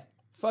later. Oh, yeah.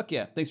 Fuck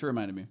yeah. Thanks for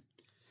reminding me.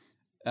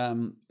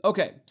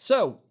 Okay,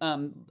 so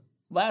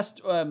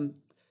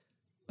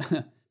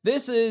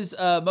this is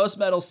Most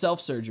Metal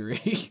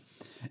Self-Surgery.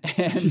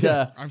 And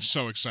I'm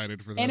so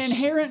excited for this. an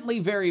inherently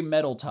very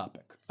metal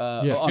topic.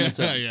 Yeah. On its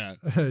own. yeah.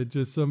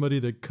 Just somebody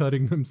that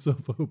cutting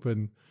themselves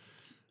open.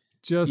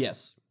 Just,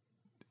 Yes.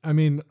 I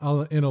mean,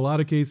 in a lot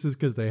of cases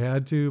because they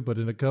had to, but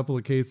in a couple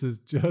of cases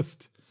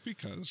just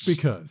Because.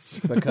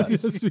 Because.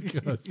 Just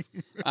because.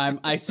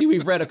 I see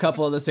we've read a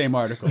couple of the same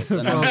articles,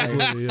 and I'm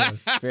Probably, yeah.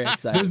 very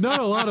excited. There's not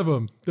a lot of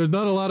them. There's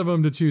not a lot of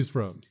them to choose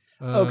from.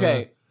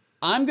 Okay.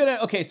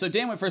 So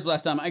Dan went first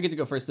last time. I get to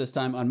go first this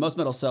time on Most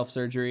Metal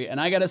Self-Surgery.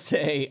 And I got to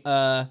say,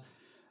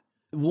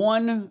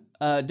 one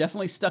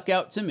definitely stuck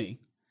out to me.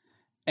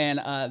 And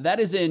that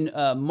is in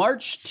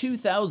March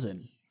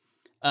 2000.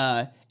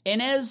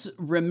 Inez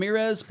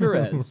Ramirez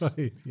Perez,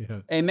 Right,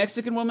 yes. a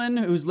Mexican woman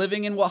who's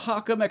living in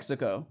Oaxaca,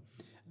 Mexico.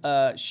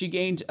 She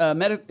gained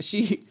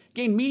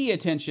media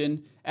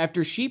attention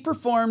after she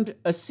performed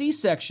a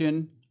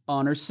C-section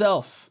on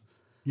herself.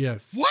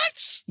 Yes.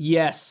 What?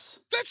 Yes.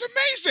 That's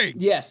amazing.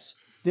 Yes.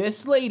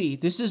 This lady,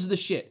 this is the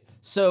shit.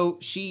 So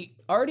she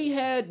already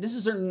had, this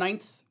is her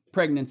 9th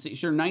pregnancy,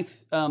 her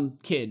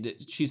 9th kid.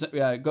 She's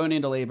going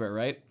into labor,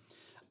 right?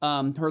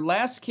 Her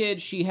last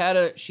kid, she had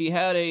a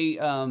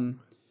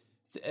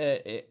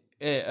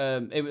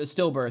it was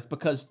stillbirth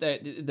because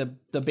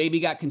the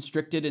baby got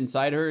constricted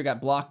inside her, it got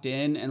blocked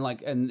in, and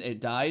it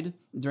died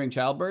during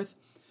childbirth.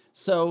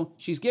 So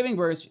she's giving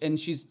birth, and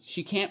she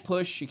can't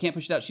push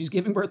it out. She's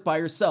giving birth by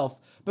herself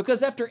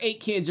because after 8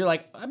 kids, you're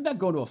like, I'm not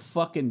going to a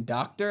fucking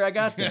doctor. I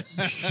got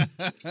this.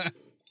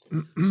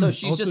 So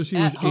she's Also, just she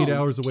was at home. 8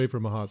 hours away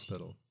from a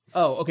hospital.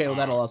 Oh, okay. Well,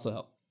 that'll also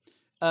help.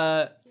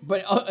 But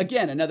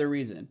again, another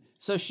reason.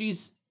 So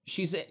she's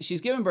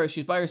giving birth.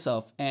 She's by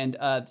herself, and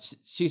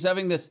she's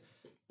having this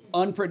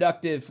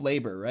unproductive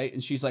labor, right?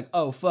 And she's like,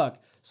 "Oh fuck!"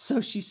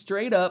 So she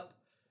straight up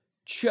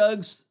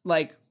chugs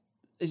like.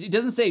 It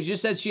doesn't say. It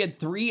just says she had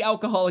 3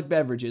 alcoholic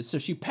beverages. So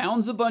she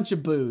pounds a bunch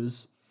of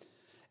booze,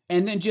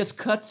 and then just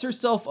cuts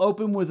herself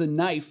open with a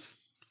knife,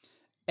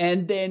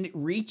 and then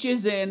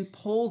reaches in,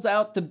 pulls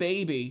out the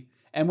baby.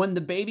 And when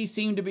the baby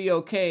seemed to be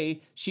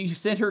okay, she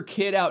sent her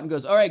kid out and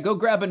goes, "All right, go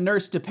grab a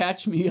nurse to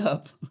patch me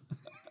up."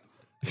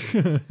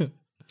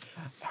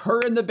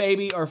 Her and the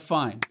baby are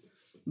fine.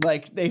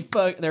 Like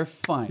they're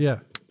fine. Yeah.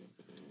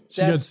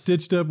 She got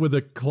stitched up with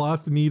a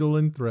cloth needle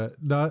and thread,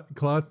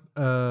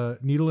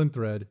 needle and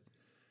thread,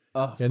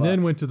 and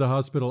then went to the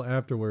hospital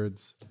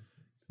afterwards,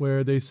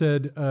 where they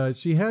said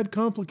she had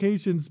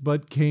complications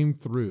but came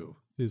through.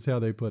 Is how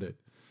they put it.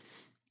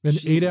 An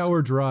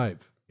 8-hour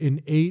drive.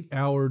 An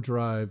 8-hour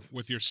drive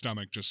With your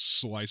stomach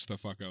just slice the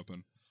fuck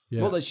open.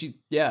 Yeah. Well,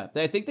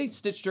 I think they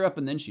stitched her up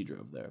and then she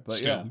drove there. But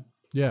Still.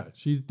 Yeah,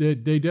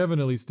 they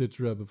definitely stitched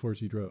her up before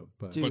she drove.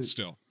 But Dude. But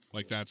still,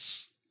 like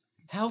that's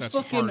that's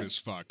hard fucking as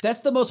fuck.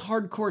 That's the most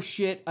hardcore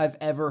shit I've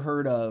ever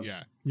heard of.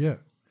 Yeah. yeah,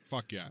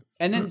 Fuck yeah.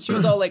 And then she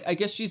was all like, I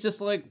guess she's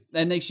just like,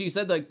 and she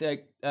said like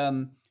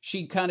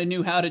she kind of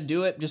knew how to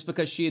do it just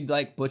because she had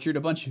like butchered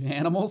a bunch of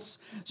animals.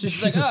 So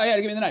she's like, oh yeah,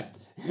 give me the knife.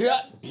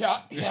 Yeah.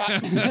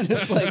 And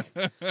just like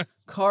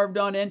carved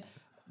on in.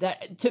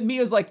 That to me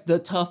is like the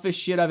toughest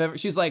shit I've ever.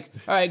 She's like,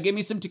 all right, give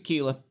me some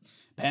tequila.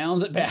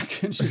 Pounds it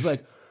back, and she's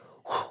like,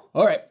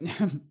 all right,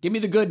 give me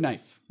the good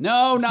knife.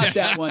 No, not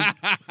that one.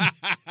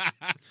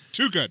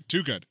 Too good.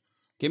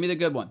 Give me the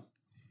good one.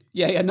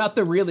 Yeah, not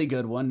the really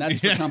good one. That's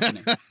for company.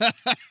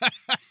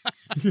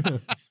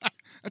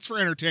 That's for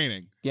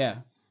entertaining. Yeah.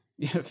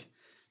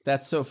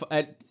 That's so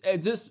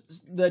it's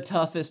just the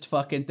toughest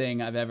fucking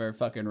thing I've ever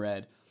fucking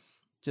read.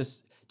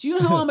 Just, do you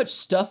know how much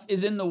stuff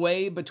is in the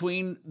way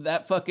between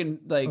that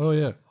fucking, like, oh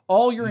yeah,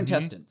 all your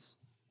intestines.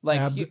 Like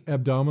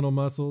abdominal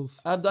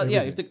muscles. yeah, you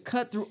have to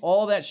cut through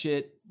all that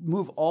shit,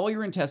 move all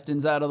your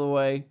intestines out of the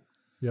way.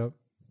 Yep.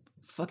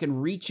 Fucking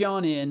reach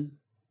on in.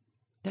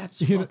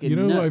 That's You fucking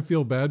know nuts. who I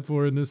feel bad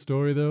for in this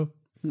story though?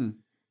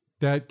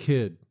 That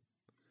kid.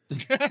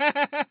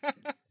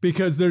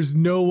 Because there's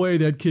no way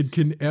that kid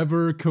can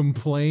ever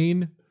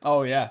complain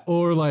Oh yeah.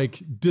 or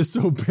like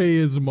disobey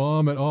his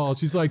mom at all.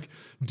 She's like,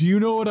 "Do you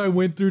know what I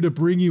went through to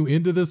bring you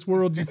into this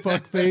world, you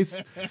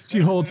fuckface?" She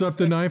holds up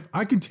the knife.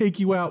 "I can take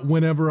you out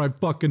whenever I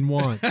fucking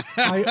want.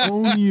 I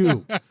own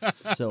you."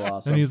 So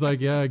awesome. And he's like,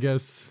 "Yeah, I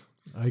guess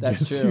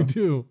That's you true.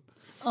 do."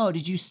 Oh,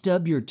 did you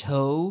stub your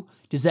toe?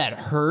 Does that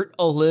hurt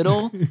a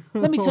little?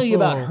 Let me tell you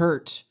about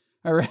hurt.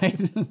 All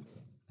right.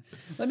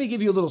 Let me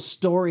give you a little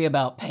story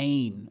about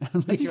pain.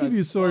 Let me give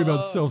you a story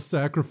about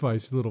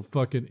self-sacrifice, you little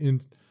fucking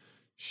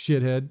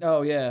shithead.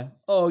 Oh yeah.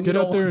 Oh, you Get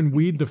know, out there and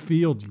weed the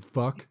field, you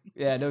fuck.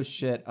 Yeah, no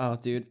shit. Oh,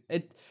 dude,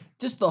 it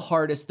just the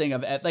hardest thing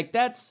like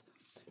that's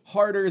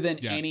harder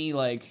than any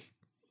like.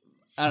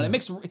 I don't know. It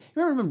makes.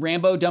 Remember when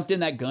Rambo dumped in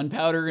that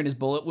gunpowder in his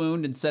bullet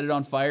wound and set it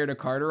on fire to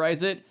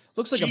cauterize it?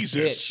 Looks like Jesus. a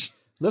bitch.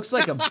 Looks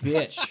like a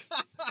bitch.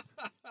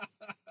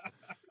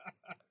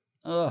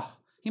 Ugh.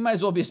 He might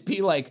as well just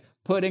be like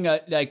putting a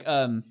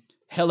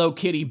Hello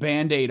Kitty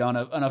Band-Aid on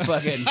a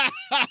fucking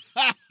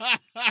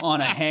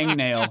on a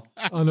hangnail.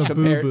 On a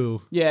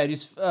boo-boo. Yeah,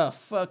 just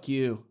fuck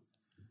you.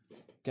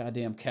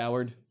 Goddamn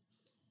coward.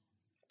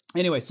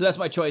 Anyway, so that's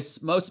my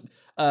choice. Most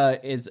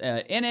is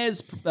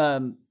Inez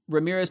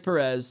Ramirez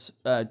Perez,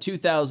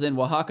 2000,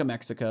 Oaxaca,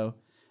 Mexico.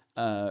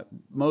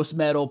 Most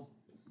metal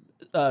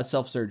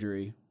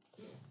self-surgery.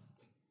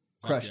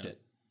 Crushed it.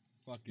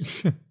 Fuck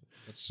yeah.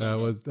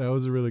 That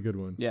was a really good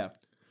one. Yeah.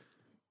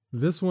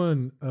 This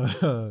one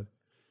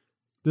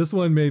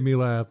made me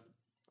laugh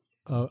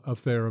a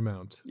fair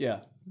amount. Yeah.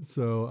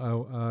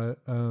 So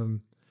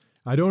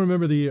I don't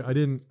remember the year. I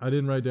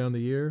didn't write down the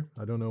year.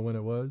 I don't know when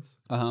it was.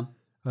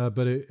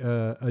 But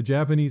a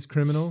Japanese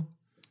criminal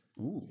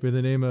by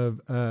the name of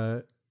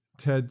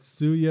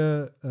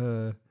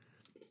Tetsuya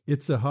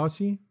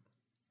Itsuhashi,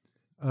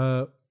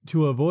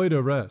 to avoid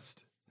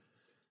arrest,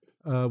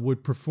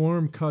 would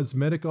perform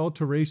cosmetic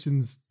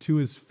alterations to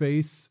his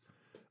face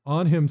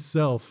on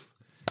himself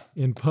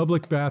in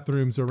public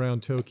bathrooms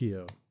around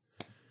Tokyo,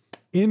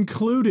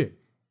 including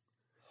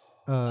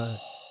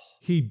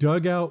he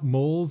dug out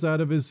moles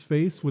out of his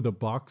face with a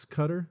box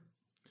cutter.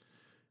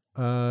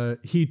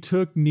 He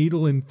took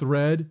needle and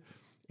thread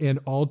and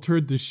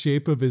altered the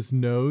shape of his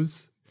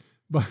nose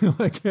by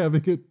like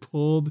having it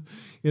pulled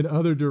in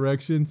other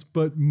directions.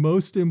 But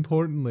most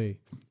importantly,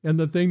 and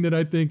the thing that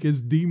I think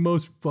is the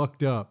most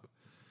fucked up,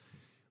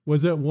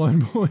 was at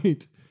one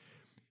point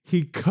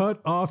he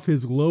cut off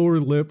his lower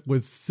lip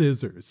with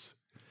scissors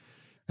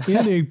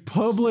in a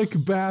public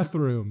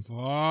bathroom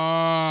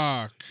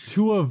Fuck.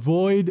 to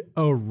avoid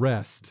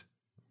arrest.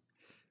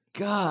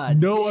 God.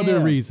 No damn. other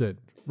reason,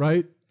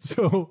 right?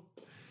 So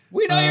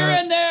We know you're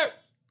in there.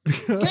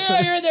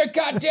 You're in there.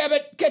 God damn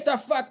it. Get the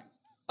fuck.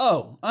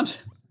 Oh, I'm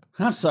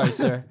sorry,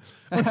 sir.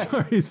 I'm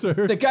sorry,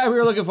 sir. The guy we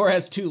were looking for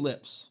has two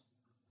lips.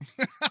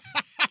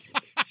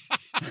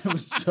 It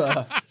was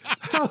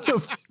How the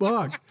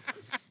fuck?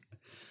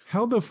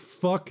 How the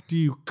fuck do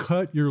you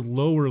cut your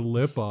lower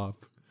lip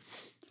off?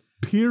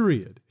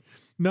 Period.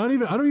 Not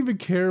even. I don't even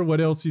care what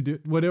else you do.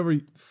 Whatever.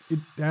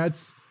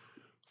 That's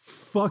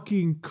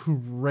fucking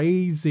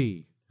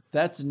crazy.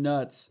 That's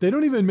nuts. They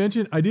don't even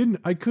mention.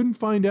 I couldn't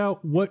find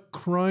out what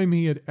crime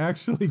he had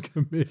actually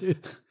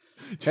committed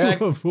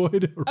to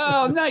avoid arrest.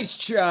 Oh, nice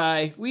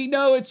try. We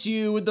know it's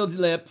you with the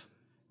lip.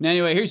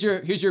 Anyway, here's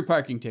your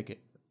parking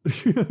ticket.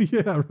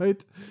 Yeah,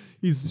 right.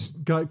 He's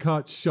got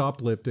caught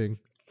shoplifting.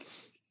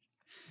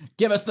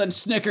 Give us the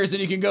Snickers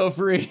and you can go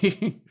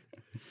free.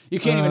 You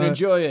can't even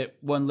enjoy it.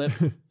 One lip.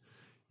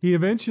 He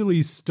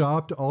eventually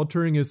stopped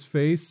altering his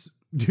face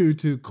due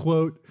to,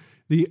 quote,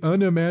 the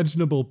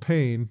unimaginable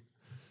pain,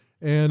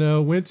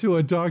 and went to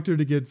a doctor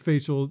to get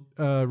facial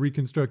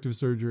reconstructive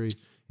surgery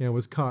and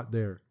was caught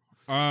there.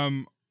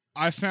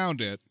 I found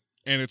it,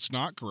 and it's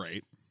not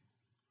great.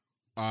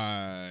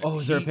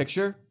 Is there a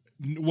picture?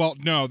 Well,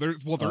 no, there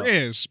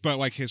is, but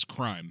like his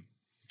crime.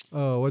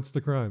 Oh, what's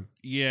the crime?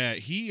 Yeah,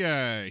 he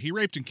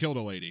raped and killed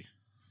a lady.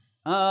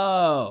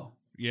 Oh.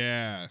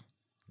 Yeah.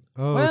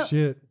 Oh, Well-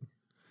 shit.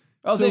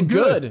 Oh, So then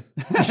good.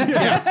 good.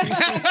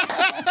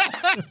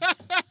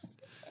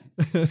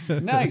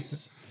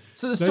 Nice.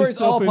 So the Nice story's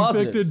all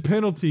positive. self-inflicted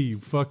penalty, you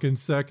fucking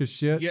sack of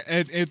shit. Yeah,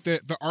 and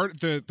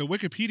the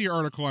Wikipedia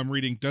article I'm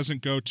reading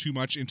doesn't go too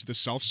much into the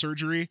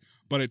self-surgery,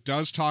 but it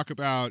does talk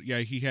about,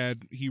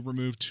 he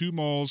removed 2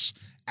 moles,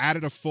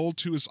 added a fold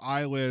to his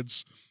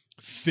eyelids,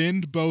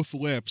 thinned both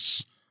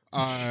lips.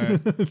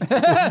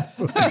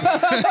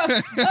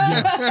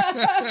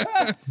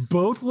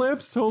 Both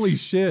lips? Holy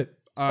shit.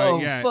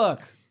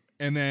 Fuck.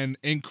 And then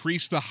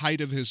increased the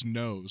height of his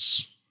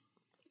nose.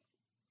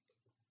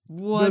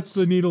 What? That's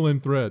the needle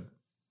and thread.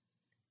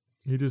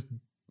 He just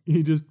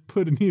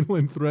put a needle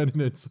and thread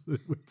in it so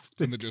it would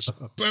stick. And then just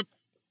boop.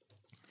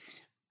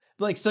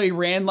 like so he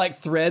ran like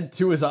thread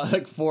through his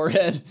like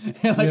forehead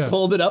and like Yeah.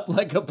 pulled it up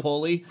like a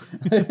pulley.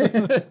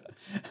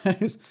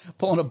 He's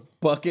pulling a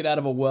bucket out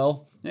of a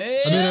well.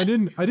 I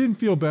mean, I didn't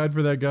feel bad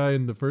for that guy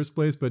in the first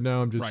place, but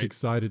now I'm just Right.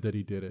 excited that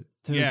he did it.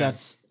 Dude, Yeah.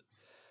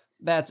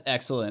 that's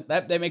excellent.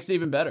 That makes it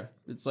even better.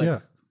 It's like, Yeah.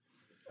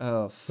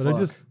 oh, But fuck. I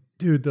just,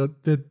 dude,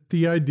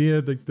 the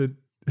idea, like the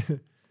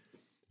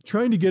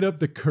trying to get up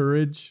the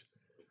courage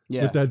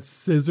yeah. with that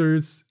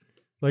scissors,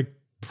 like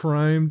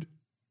primed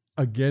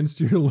against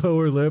your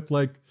lower lip,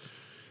 like,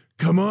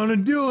 come on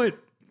and do it,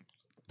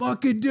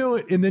 fucking do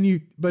it, and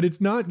then but it's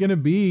not gonna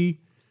be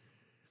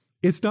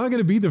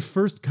the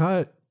first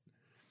cut.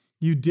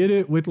 You did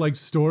it with like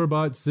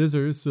store-bought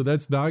scissors, so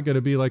that's not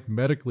gonna be like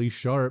medically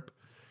sharp.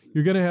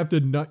 You're gonna have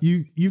to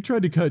you've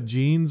tried to cut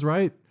jeans,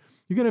 right?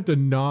 You're gonna have to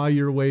gnaw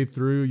your way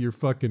through your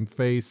fucking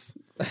face.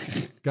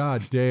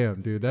 God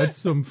damn, dude. That's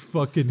some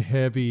fucking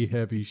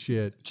heavy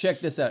shit. Check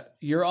this out.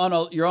 You're on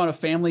a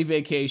family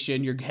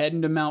vacation. You're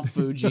heading to Mount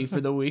Fuji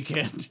for the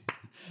weekend.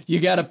 You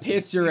got to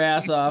piss your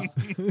ass off.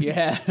 You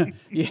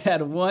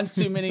had one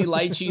too many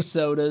lychee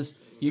sodas.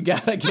 You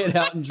got to get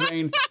out and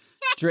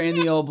drain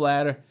the old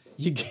bladder.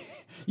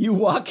 You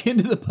walk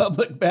into the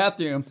public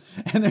bathroom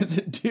and there's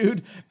a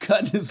dude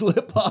cutting his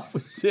lip off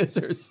with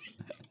scissors.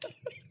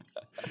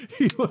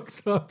 He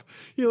looks up.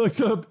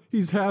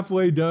 He's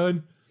halfway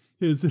done.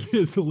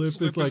 His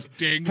lip is like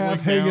dangling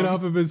half hanging down.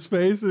 off of his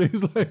face, and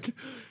he's like,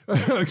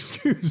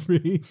 "Excuse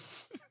me."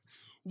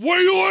 What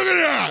are you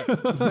looking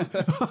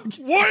at?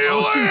 What are you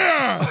looking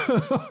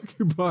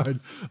at?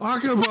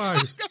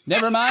 Occupied.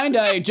 Never mind,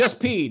 I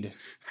just peed.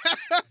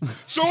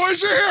 So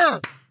is it here?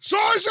 So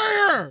is it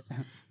here?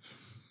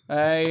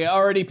 I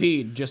already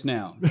peed just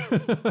now.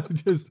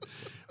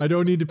 I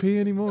don't need to pee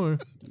anymore.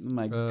 Oh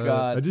my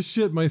God. I just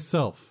shit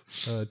myself.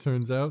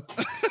 Turns out.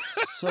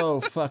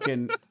 So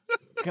fucking...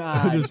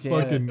 God Just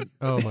damn fucking. it.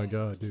 Oh my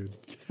God, dude.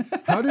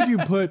 How did you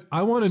put?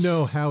 I want to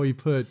know how he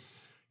put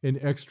an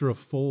extra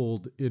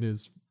fold in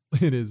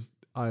his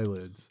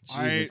eyelids.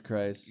 Jesus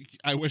Christ.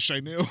 I wish I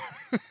knew.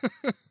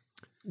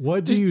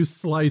 What do you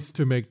slice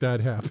to make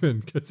that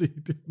happen? Because he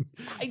didn't.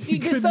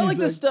 It's not like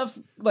this stuff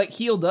like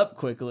healed up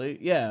quickly.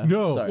 Yeah.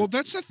 No. Sorry. Well,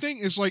 that's the thing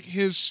is like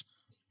his.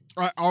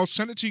 I'll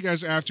send it to you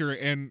guys after,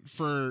 and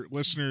for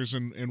listeners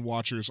and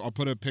watchers, I'll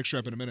put a picture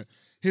up in a minute.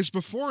 His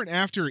before and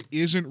after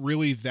isn't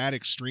really that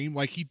extreme.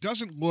 Like, he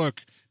doesn't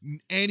look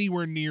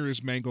anywhere near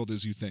as mangled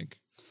as you think.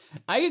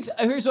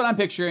 Here's what I'm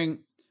picturing.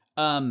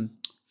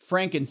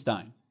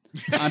 Frankenstein.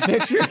 I'm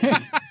picturing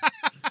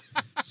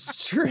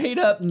straight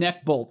up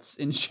neck bolts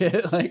and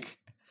shit. Like,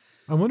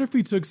 I wonder if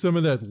he took some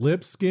of that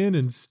lip skin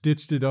and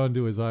stitched it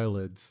onto his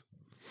eyelids.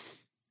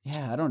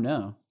 yeah, I don't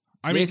know.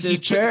 I mean, This is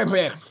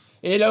perfect.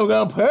 It'll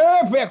go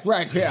perfect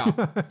right here.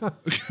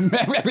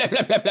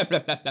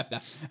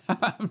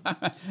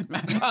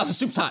 Oh, the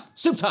soup's hot.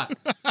 Soup's hot.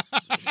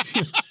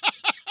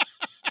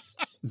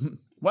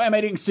 Why am I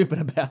eating soup in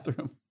a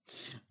bathroom?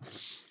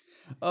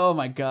 Oh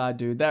my God,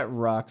 dude, that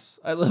rocks.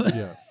 I love it.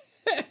 Yeah.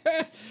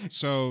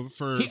 So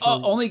for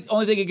Only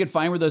thing he could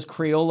find were those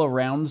Crayola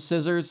round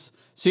scissors.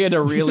 So he had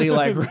to really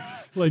like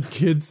Like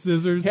kid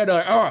scissors. he had to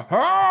like,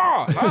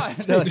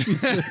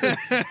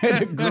 had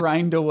to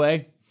grind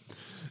away.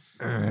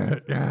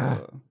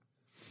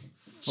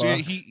 so yeah,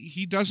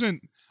 he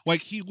doesn't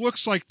like, he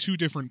looks like two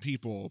different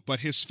people, but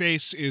his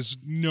face is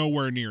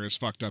nowhere near as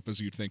fucked up as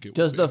you'd think it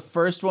Does would be. the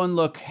first one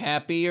look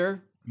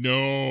happier?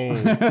 No.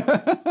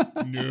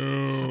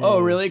 No. Oh,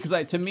 really?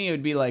 Because to me, it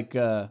would be like,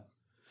 there's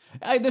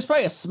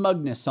probably a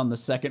smugness on the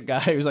second guy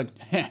who's like,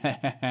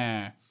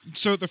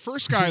 So the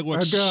first guy I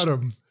looks. got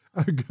him.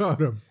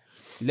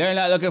 they're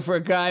not looking for a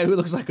guy who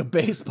looks like a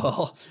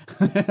baseball.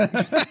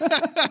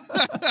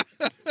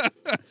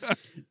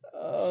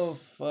 Oh,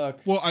 fuck.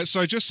 Well,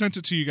 so I just sent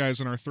it to you guys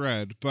in our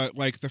thread, but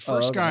like the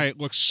first okay. guy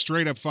looks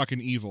straight up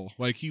fucking evil.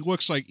 Like he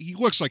looks like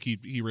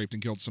he raped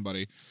and killed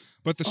somebody.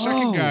 But the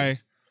second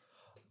guy,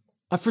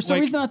 For some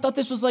like- reason, I thought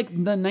this was like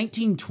the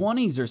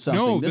 1920s or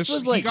something. no, this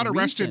was like he got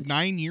arrested recent.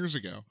 9 years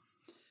ago.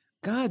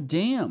 God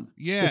damn.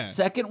 Yeah. The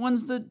second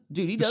one's the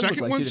dude. He The does second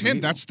look like one's two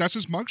different him. people. That's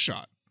his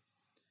mugshot.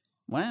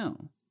 Wow.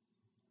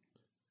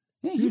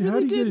 Yeah, Dude, he how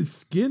really did he did. get his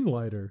skin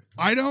lighter?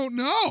 I don't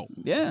know.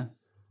 Yeah.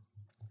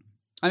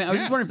 I mean, I was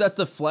just Yeah. wondering if that's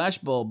the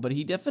flashbulb, but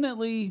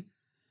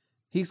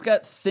he's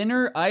got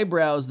thinner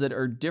eyebrows that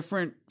are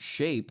different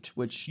shaped,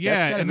 which Yeah,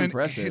 that's kind and of then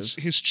impressive.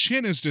 his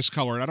chin is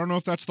discolored. I don't know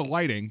if that's the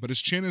lighting, but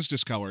his chin is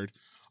discolored.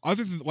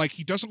 Other than like,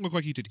 he doesn't look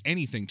like he did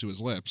anything to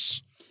his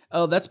lips.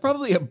 Oh, that's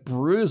probably a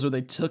bruise where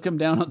they took him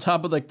down on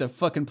top of like the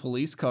fucking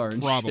police car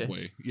and shit.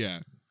 Probably, yeah.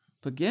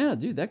 But yeah,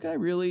 dude, that guy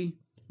really,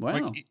 wow.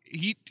 Like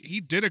he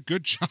did a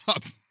good job.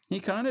 He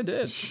kind of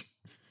did.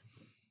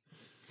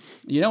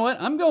 You know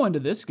what? I'm going to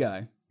this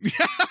guy.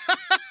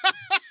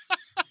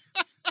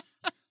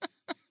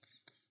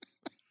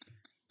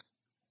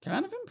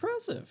 Kind of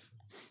impressive.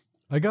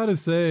 I gotta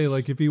say,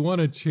 like, if you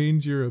want to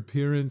change your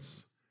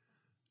appearance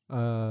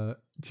to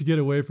get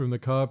away from the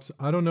cops,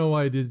 I don't know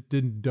why he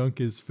didn't dunk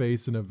his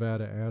face in a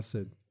vat of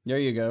acid. There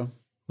you go.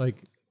 Like,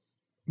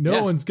 no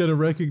Yeah. one's gonna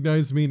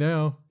recognize me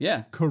now.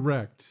 Yeah.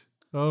 Correct.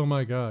 Oh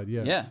my God,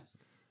 yes. Yeah.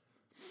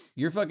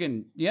 You're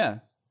fucking, yeah.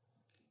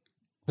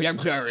 I'm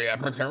sorry,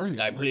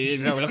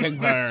 please, I'm looking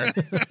for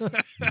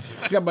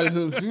somebody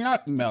who's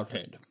not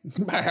melted.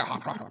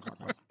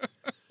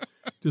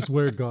 Just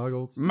wear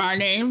goggles. My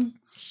name,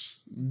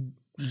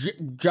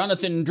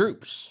 Jonathan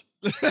Droops.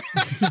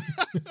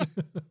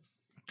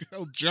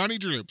 Oh, Johnny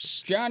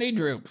Droops. Johnny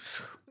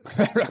Droops.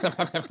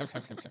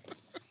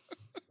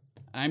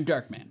 I'm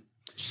Darkman.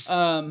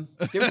 You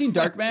ever seen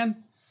Darkman?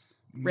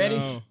 Randy?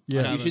 No,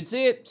 Yeah. You should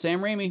see it. Sam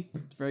Raimi.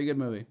 It's a very good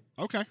movie.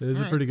 Okay. It is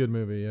a pretty good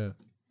movie, yeah.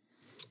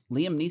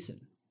 Liam Neeson.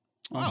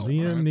 Oh,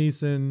 Liam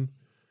Neeson,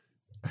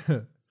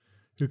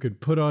 who could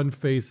put on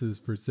faces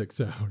for 6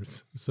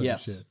 hours. Some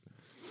Yes. shit.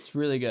 It's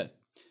really good.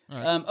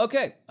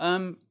 Okay.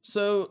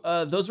 So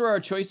those were our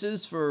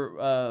choices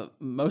for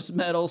most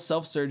metal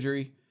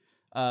self-surgery.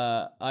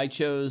 I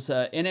chose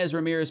Inez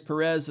Ramirez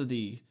Perez of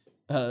the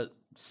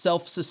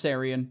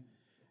self-cesarean.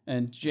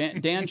 And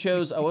Dan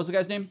chose, what was the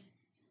guy's name?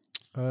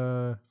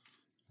 Uh,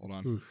 Hold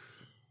on.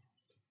 oof.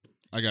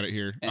 I got it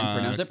here. And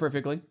pronounce it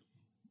perfectly.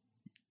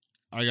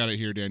 I got it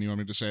here, Dan. You want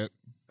me to say it?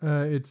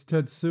 It's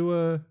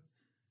Tetsuya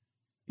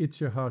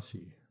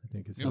Ichihashi, I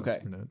think is how Okay.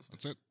 it's pronounced.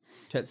 That's it.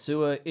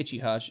 Tetsuya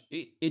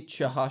Ichihashi.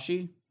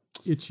 Ichihashi.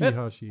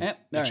 All right,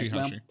 well,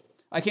 Ichihashi.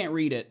 I can't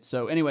read it.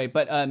 So anyway,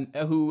 but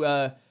who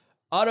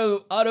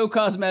auto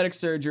cosmetic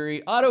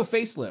surgery, auto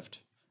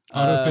facelift.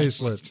 Auto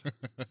facelift.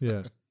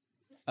 Yeah.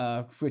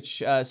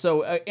 Which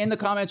in the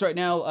comments right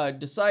now,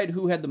 decide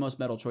who had the most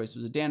metal choice.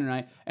 Was it Dan and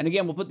I? And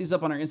again, we'll put these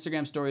up on our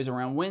Instagram stories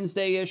around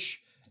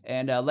Wednesday-ish,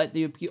 and let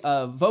the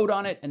vote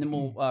on it, and then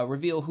we'll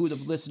reveal who the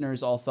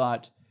listeners all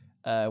thought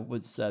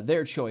was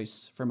their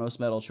choice for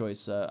most metal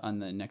choice on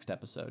the next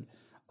episode.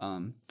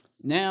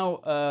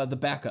 Now the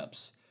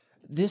backups.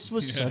 This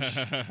was such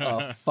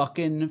a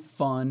fucking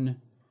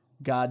fun,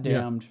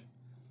 goddamned.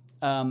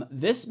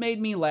 This made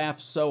me laugh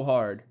so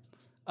hard.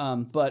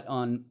 But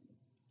on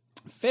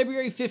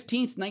February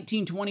 15th,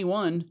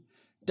 1921,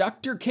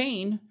 Dr.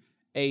 Kane,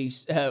 a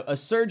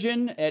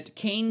surgeon at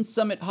Kane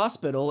Summit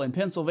Hospital in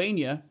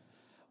Pennsylvania,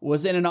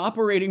 was in an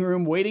operating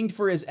room waiting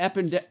for his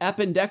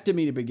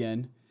appendectomy to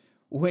begin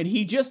when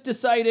he just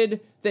decided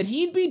that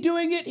he'd be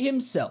doing it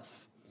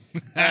himself.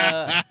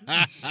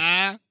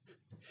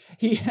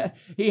 He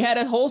had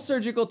a whole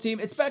surgical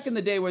team. It's back in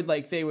the day where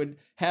like they would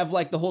have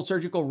like the whole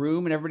surgical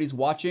room and everybody's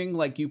watching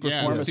like you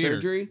perform the a theater.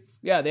 surgery.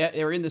 Yeah,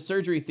 they were in the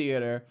surgery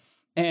theater,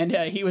 and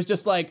he was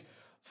just like,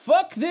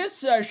 "Fuck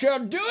this! I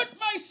shall do it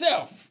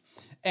myself."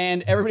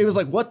 And everybody was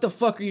like, "What the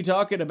fuck are you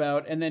talking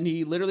about?" And then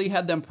he literally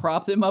had them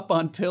prop him up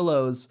on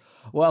pillows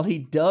while he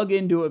dug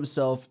into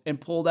himself and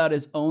pulled out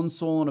his own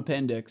swollen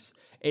appendix.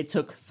 It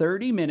took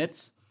 30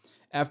 minutes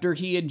after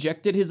he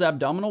injected his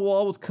abdominal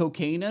wall with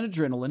cocaine and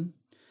adrenaline.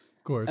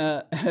 Of course.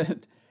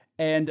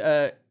 And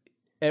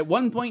at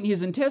one point,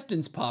 his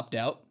intestines popped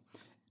out,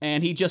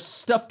 and he just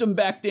stuffed them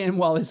back in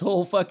while his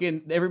whole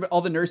fucking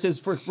all the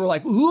nurses were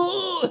like,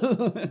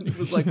 "Ooh!" And he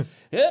was like,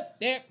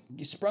 "Yep,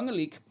 you sprung a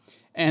leak,"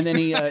 and then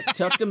he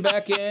tucked him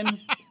back in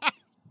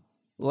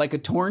like a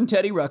torn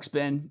Teddy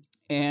Ruxpin,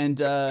 and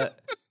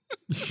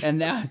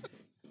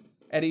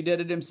he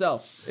did it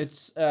himself.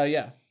 It's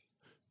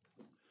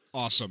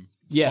Awesome.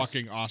 Yes.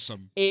 Fucking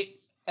awesome.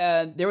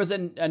 There was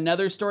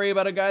another story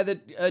about a guy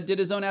that did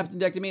his own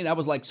appendectomy, and I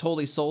was like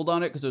totally sold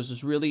on it because it was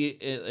this really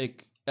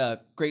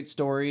great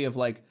story of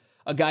like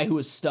a guy who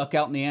was stuck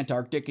out in the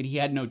Antarctic and he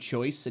had no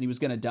choice and he was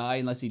gonna die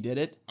unless he did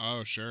it.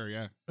 Oh, sure,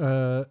 yeah.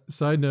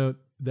 Side note,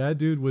 that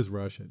dude was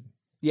Russian.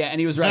 Yeah, and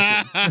he was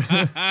Russian,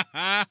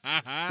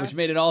 which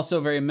made it also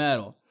very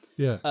metal.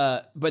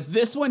 Yeah. But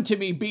this one to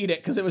me beat it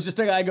because it was just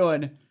a guy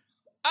going,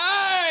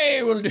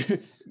 "I will do."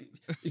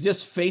 He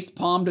just face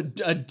palmed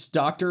a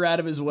doctor out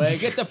of his way.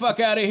 "Get the fuck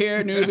out of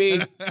here, newbie.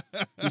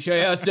 Let me show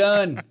you how it's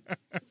done."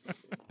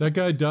 That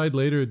guy died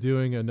later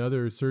doing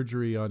another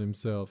surgery on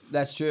himself.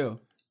 That's true.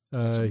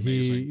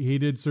 He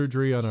did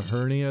surgery on a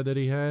hernia that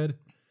he had.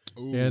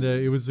 Ooh. And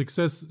it was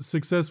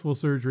successful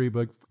surgery,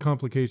 but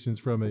complications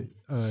from it,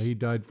 he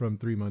died from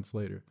 3 months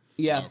later.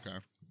 Yeah.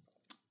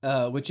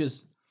 Okay. Which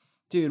is,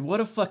 dude,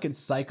 what a fucking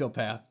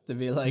psychopath to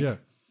be like, Yeah.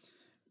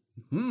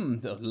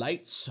 The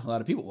lights, a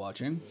lot of people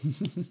watching.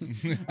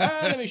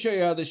 Let me show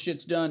you how this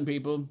shit's done,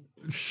 people.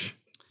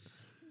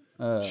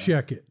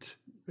 Check it.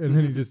 And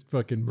then he just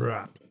fucking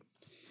rap.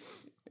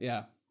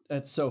 Yeah,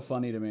 that's so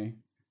funny to me.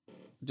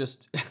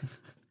 Just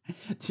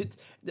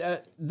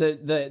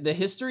the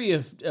history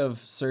of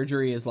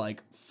surgery is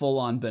like full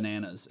on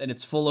bananas, and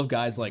it's full of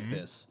guys like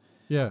this.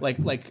 Yeah.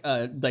 Like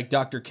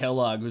Dr.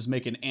 Kellogg, who's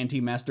making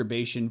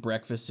anti-masturbation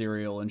breakfast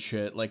cereal and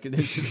shit. Like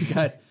there's this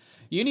guy,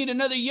 "You need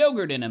another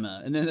yogurt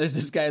enema," and then there's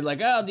this guy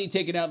like, "I'll be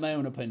taking out my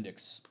own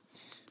appendix.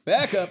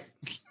 Back up.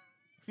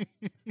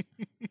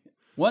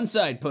 One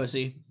side,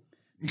 pussy.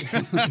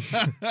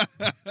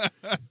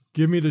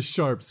 Give me the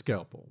sharp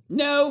scalpel.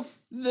 No,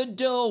 the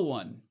dull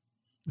one."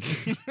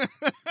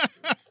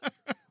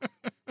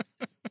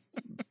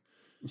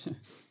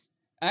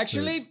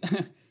 Actually,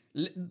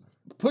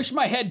 push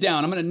my head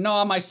down. I'm going to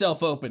gnaw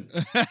myself open.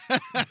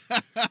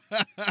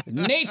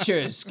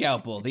 Nature's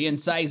scalpel, the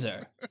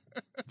incisor.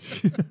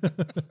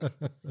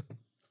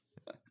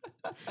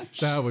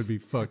 That would be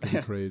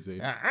fucking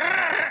crazy.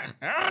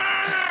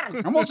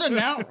 Almost in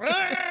now.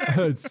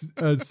 It's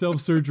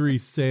self-surgery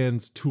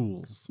sans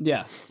tools.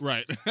 Yeah.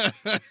 Right.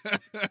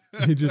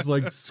 He just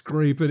like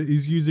scrape it.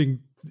 He's using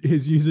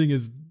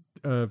his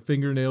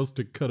fingernails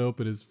to cut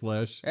open his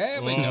flesh.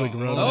 There we He's go. like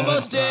rubbing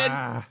Almost it. did.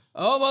 Ah.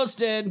 Almost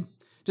did.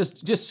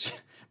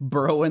 Just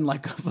burrowing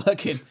like a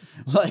fucking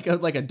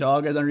like a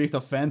dog underneath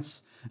a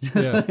fence.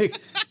 Just Yeah. like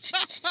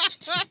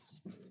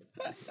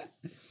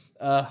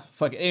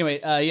fuck it. Anyway,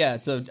 yeah,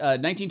 so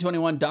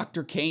 1921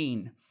 Dr.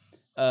 Kane,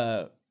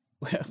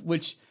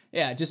 which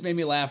just made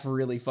me laugh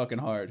really fucking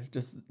hard.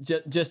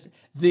 Just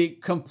the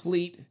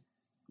complete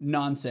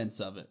nonsense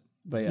of it.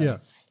 But yeah. Yeah.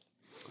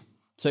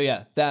 So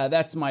yeah,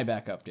 that's my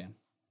backup, Dan.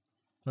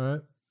 All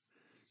right.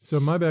 So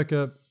my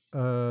backup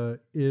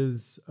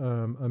is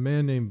a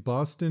man named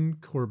Boston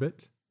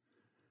Corbett.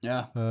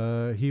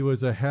 Yeah. He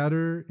was a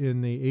hatter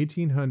in the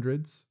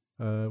 1800s,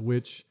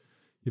 which,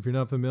 if you're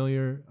not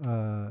familiar,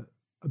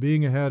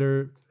 being a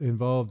hatter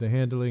involved the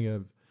handling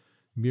of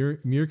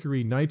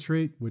mercury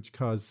nitrate, which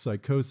caused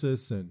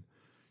psychosis and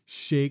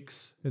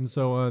shakes and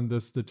so on.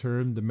 That's the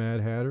term, the Mad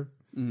Hatter.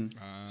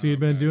 So he'd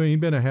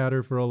been a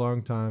hatter for a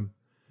long time.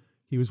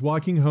 He was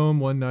walking home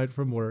one night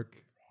from work,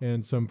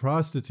 and some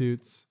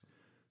prostitutes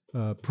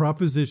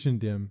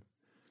propositioned him,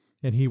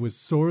 and he was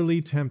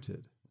sorely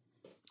tempted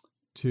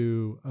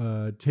to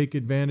take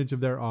advantage of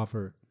their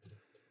offer.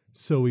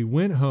 So he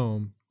went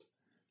home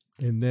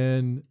and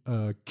then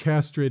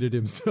castrated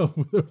himself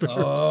with a pair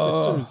of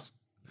scissors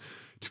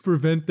to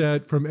prevent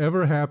that from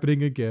ever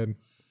happening again.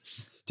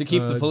 To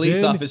keep the police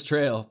then- off his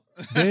trail.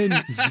 Then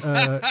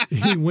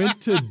he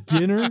went to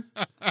dinner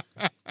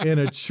and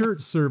a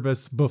church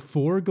service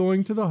before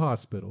going to the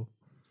hospital.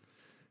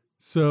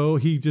 So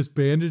he just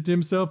bandaged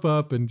himself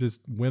up and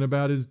just went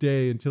about his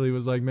day until he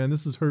was like, man,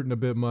 this is hurting a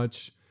bit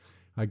much.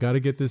 I got to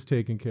get this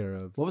taken care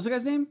of. What was the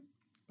guy's name?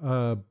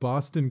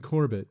 Boston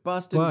Corbett.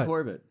 Boston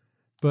Corbett.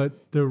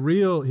 But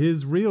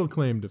his real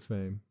claim to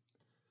fame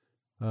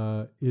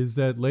is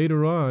that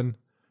later on,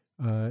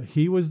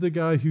 he was the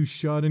guy who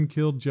shot and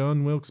killed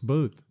John Wilkes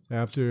Booth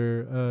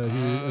after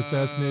he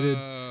assassinated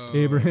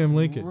Abraham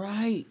Lincoln.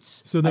 Right.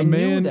 So the I knew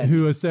man that.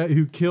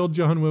 who killed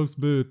John Wilkes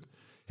Booth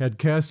had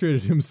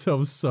castrated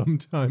himself some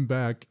time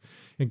back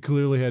and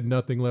clearly had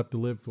nothing left to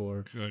live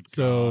for. Good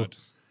so God.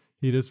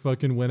 he just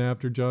fucking went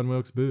after John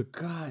Wilkes Booth.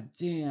 God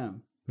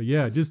damn. But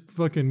yeah, just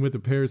fucking with a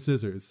pair of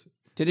scissors.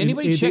 Did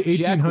anybody check the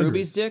Jack 1800s.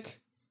 Ruby's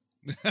dick?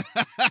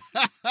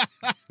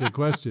 Good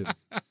question.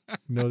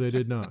 No, they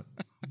did not.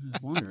 I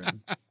was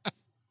wondering.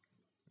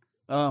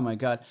 Oh my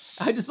God.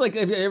 I just like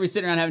every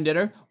sitting around having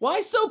dinner.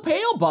 Why so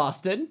pale,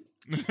 Boston?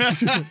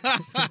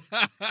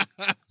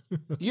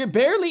 You're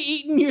barely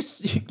eating your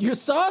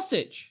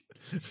sausage.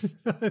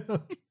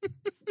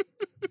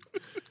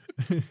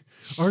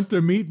 Aren't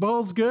the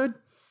meatballs good?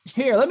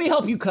 Here, let me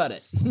help you cut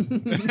it.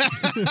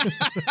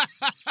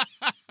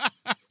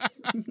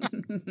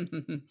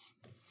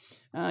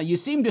 You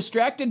seem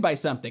distracted by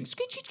something.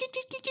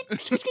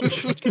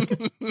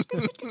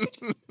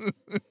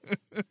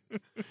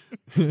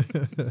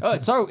 Oh,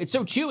 it's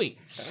so chewy.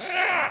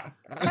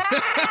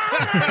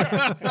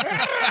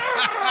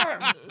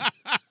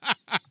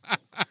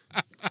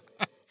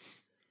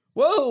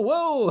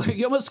 Whoa,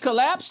 you almost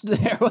collapsed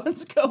there.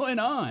 What's going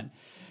on?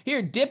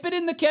 Here, dip it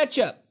in the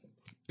ketchup.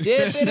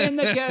 Dip it in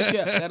the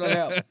ketchup. That'll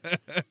help.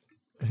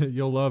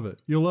 You'll love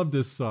it. You'll love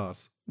this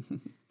sauce.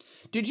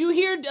 Did you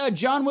hear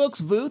John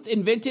Wilkes Booth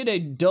invented a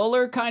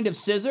duller kind of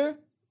scissor?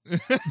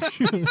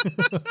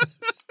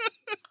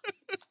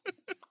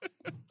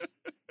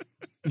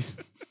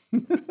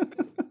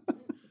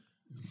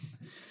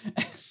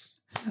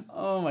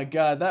 Oh my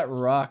God, that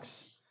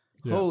rocks.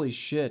 Yeah. Holy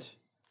shit.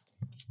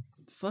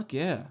 Fuck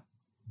yeah.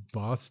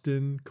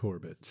 Boston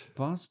Corbett.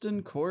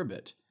 Boston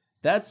Corbett.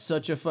 That's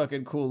such a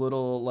fucking cool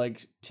little,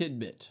 like,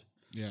 tidbit.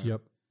 Yeah.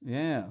 Yep.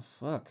 Yeah,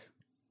 fuck.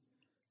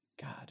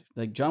 God.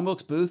 Like, John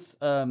Wilkes Booth,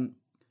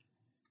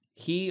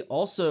 he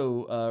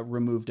also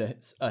removed a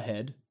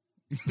head.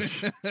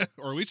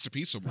 Or at least a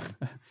piece of one.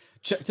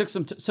 Took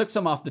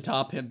some off the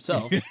top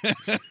himself.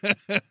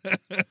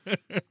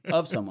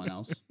 Of someone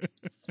else.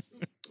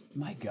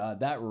 My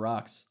God, that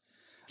rocks.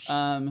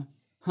 I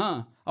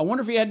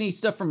wonder if he had any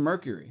stuff from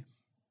Mercury.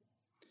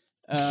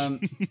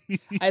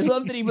 I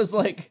love that he was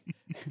like,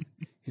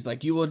 he's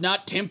like, you will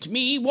not tempt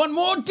me one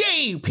more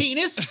day,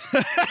 penis.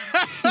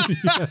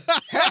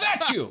 Have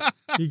at you.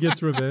 He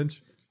gets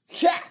revenge.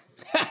 Yeah.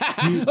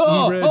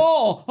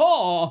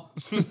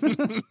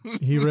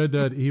 He read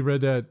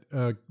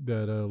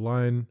that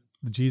line,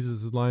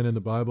 Jesus' line in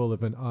the Bible,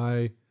 if an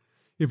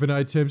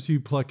eye tempts you,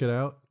 pluck it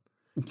out.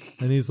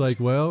 And he's like,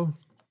 well,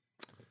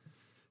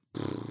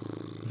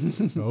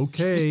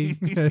 okay,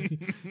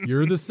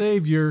 you're the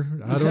savior.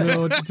 I don't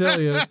know what to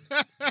tell you.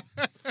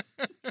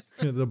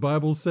 The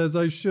Bible says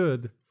I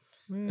should.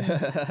 Let's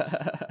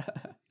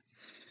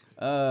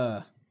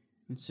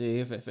see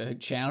if a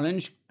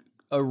challenge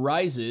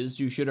arises,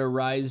 you should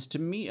arise to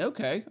me.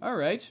 Okay, all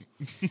right.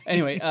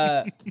 Anyway,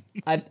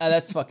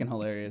 that's fucking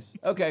hilarious.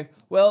 Okay,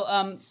 well,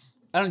 I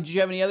don't. Did you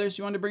have any others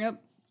you wanted to bring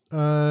up?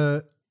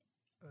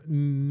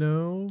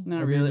 No,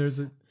 Not really. There's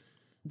a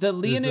The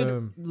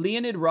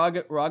Leonid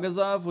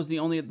Rogozov was the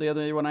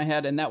other one I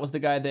had, and that was the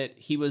guy that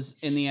he was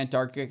in the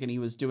Antarctic and he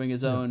was doing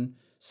his own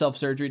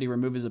self-surgery to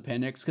remove his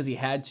appendix because he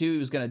had to. He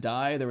was going to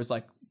die. There was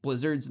like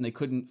blizzards and they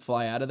couldn't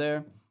fly out of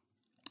there.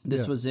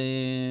 This was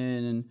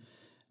in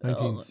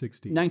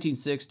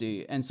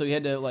 1960. And so he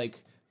had to like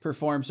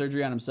perform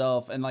surgery on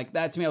himself. And like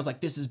that to me, I was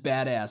like, this is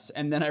badass.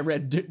 And then I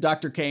read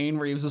Dr. Kane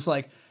where he was just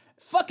like,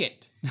 fuck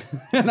it.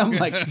 And I'm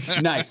like,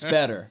 nice,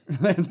 better.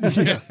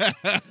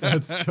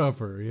 That's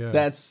tougher. Yeah.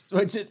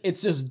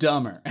 It's just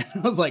dumber. I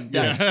was like,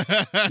 nice,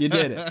 you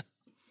did it.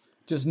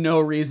 Just no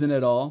reason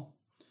at all.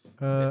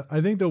 I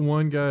think the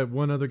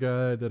one other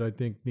guy that I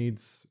think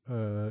needs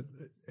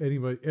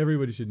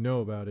everybody should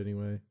know about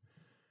anyway,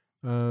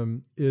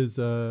 is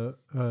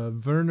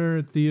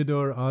Werner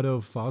Theodor Otto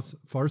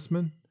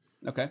Farsman.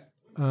 Okay.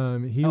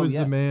 He was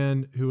the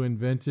man who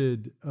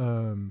invented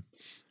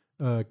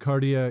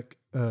cardiac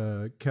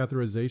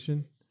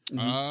catheterization.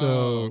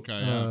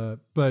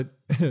 But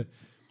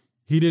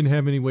he didn't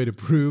have any way to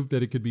prove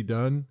that it could be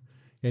done,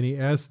 and he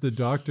asked the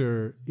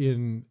doctor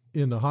in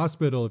the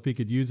hospital if he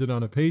could use it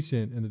on a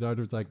patient, and the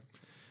doctor was like,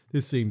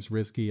 "This seems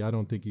risky. I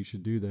don't think you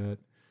should do that."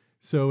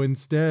 So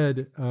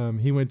instead,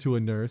 he went to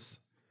a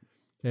nurse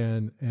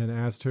and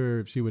asked her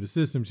if she would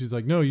assist him. She's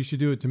like, "No, you should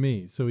do it to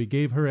me." So he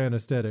gave her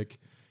anesthetic,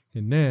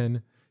 and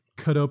then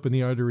cut open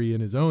the artery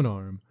in his own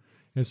arm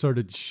and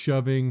started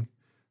shoving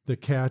the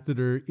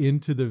catheter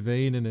into the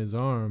vein in his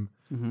arm.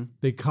 Mm-hmm.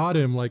 They caught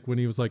him like when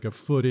he was like a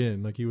foot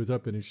in, like he was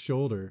up in his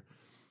shoulder.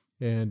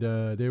 And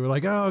they were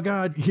like, "Oh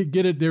God,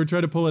 get it." They were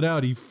trying to pull it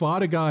out. He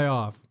fought a guy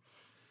off.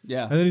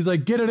 Yeah. And then he's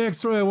like, "Get an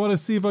x-ray. I want to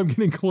see if I'm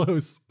getting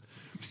close."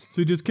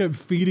 So he just kept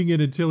feeding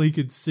it until he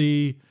could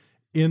see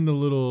in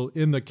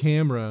the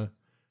camera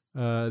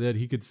that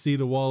he could see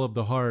the wall of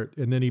the heart.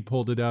 And then he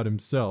pulled it out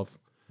himself.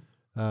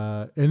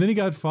 And then he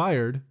got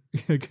fired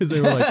because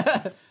they were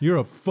like, "You're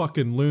a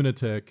fucking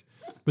lunatic."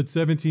 But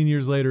 17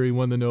 years later, he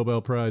won the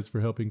Nobel Prize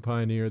for helping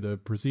pioneer the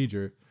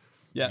procedure.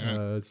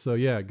 Yeah. So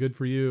yeah, good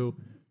for you.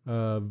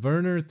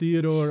 Werner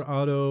Theodor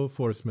Otto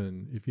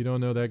Farsman. If you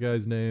don't know that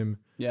guy's name,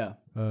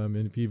 and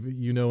if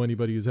you know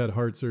anybody who's had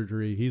heart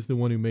surgery, he's the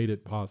one who made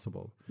it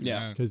possible.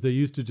 Yeah. Because they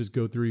used to just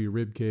go through your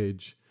rib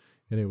cage,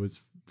 and it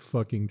was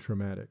fucking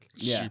traumatic.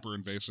 Yeah. Super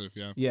invasive.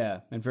 Yeah.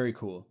 Yeah, and very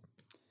cool.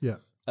 Yeah.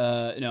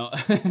 No,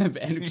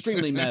 and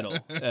extremely metal.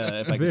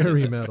 If I can say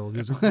Very so. metal.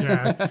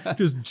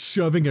 Just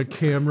shoving a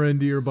camera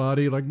into your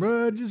body, like,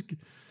 just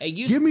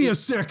give me a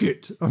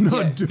second. I'm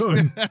not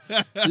done.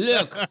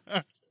 Look,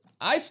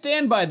 I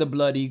stand by the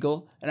Blood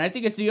Eagle, and I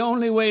think it's the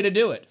only way to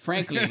do it,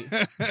 frankly.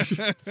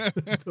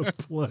 The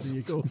Blood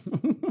Eagle.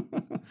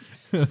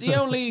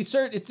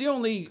 It's the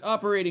only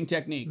operating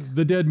technique.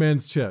 The dead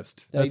man's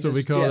chest. That's what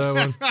we call that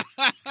one.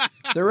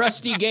 The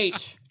Rusty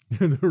Gate.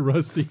 The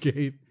Rusty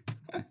Gate.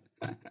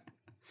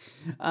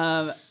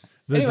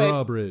 Anyway,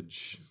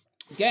 drawbridge.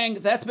 Gang,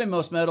 that's been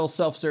Most Metal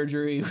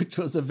Self-Surgery, which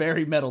was a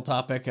very metal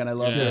topic, and I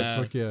loved it.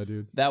 Fuck yeah,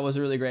 dude. That was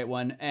a really great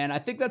one, and I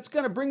think that's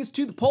going to bring us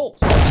to the polls.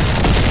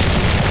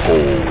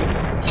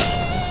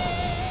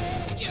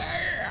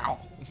 Yeah!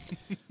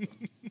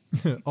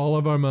 All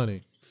of our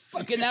money.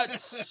 Fucking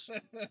that's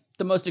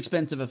the most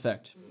expensive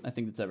effect I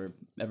think that's ever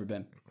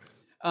been.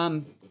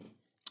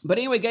 But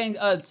anyway, gang,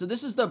 so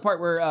this is the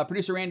part where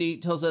producer Randy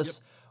tells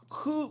us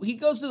who he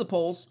goes to the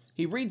polls,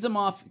 he reads them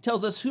off,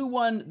 tells us who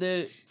won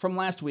from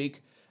last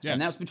week,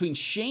 and that was between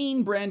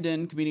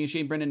comedian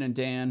Shane Brendan, and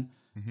Dan.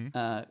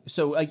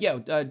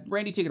 Mm-hmm.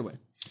 Randy, take it away.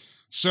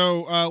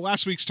 So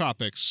last week's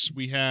topics,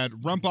 we had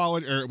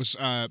Rumpology, or it was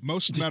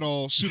Most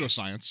Metal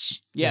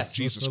Pseudoscience. Yes.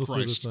 Jesus Most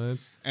Metal Christ.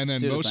 Pseudoscience. And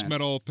then Most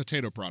Metal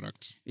Potato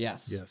Product.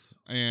 Yes.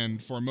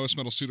 And for Most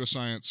Metal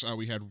Pseudoscience,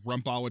 we had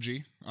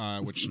Rumpology,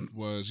 which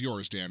was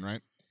yours, Dan, right?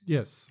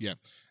 Yes. Yeah.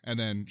 And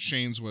then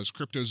Shane's was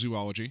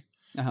Cryptozoology.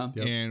 Uh-huh.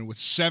 Yep. And with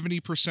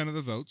 70% of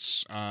the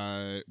votes,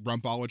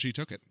 Rumpology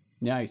took it.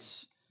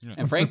 Nice. Yeah.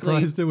 And frankly,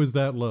 surprised it was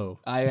that low.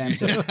 I am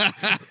too.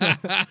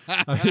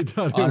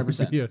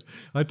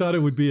 I thought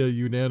it would be a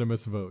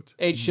unanimous vote.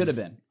 It should have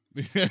been.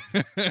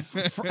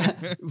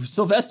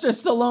 Sylvester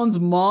Stallone's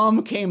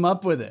mom came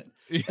up with it.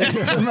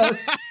 It's the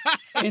most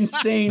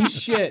insane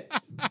shit.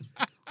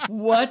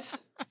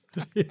 What?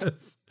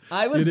 Yes.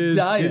 I was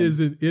dying. It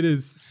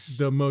is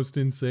the most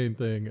insane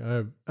thing.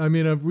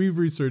 We've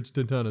researched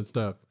a ton of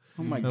stuff.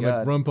 Oh my God.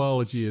 Like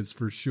Rumpology is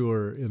for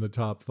sure in the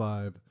top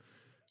 5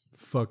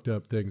 fucked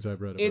up things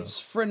I've read about.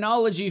 It's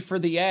phrenology for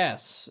the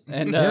ass.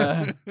 And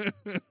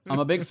I'm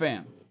a big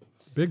fan.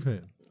 Big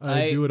fan.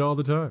 I do it all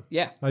the time.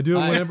 Yeah. I do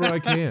it whenever I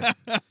can.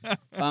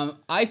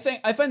 I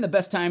find the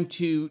best time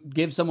to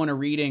give someone a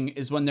reading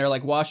is when they're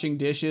like washing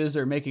dishes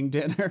or making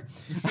dinner,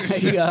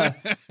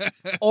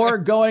 or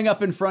going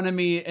up in front of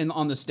me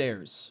on the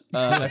stairs.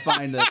 I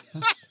find that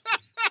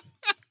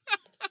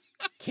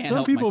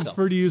some people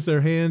prefer to use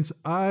their hands.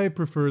 I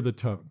prefer the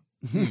tongue.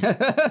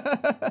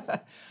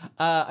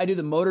 I do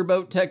the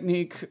motorboat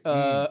technique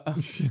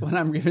when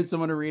I'm giving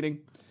someone a reading.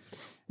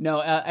 No,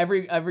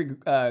 every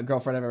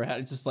girlfriend I've ever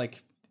had, it's just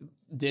like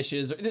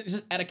dishes, or it's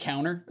just at a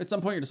counter. At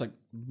some point, you're just like,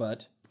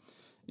 but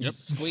you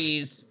just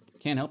squeeze,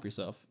 can't help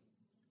yourself.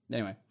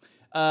 Anyway,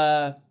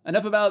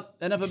 enough about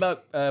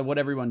what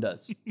everyone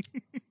does.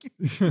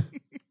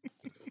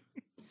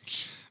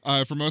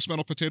 For most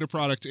metal potato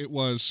product, it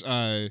was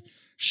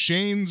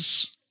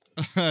Shane's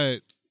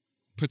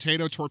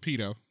potato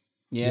torpedo.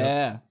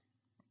 Yeah.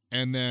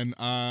 And then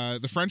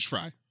the French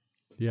fry.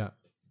 Yeah.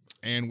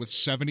 And with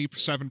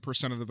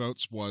 77% of the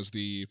votes was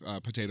the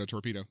potato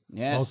torpedo.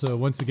 Yes. Also,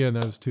 once again,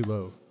 that was too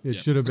low. It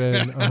should have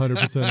been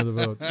 100% of the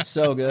vote.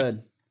 So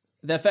good.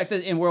 The fact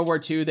that in World War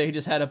II, they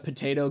just had a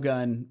potato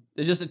gun.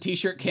 There's just a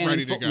t-shirt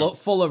cannon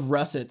full of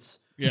russets.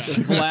 Yeah.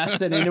 Just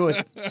blasted into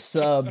a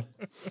sub.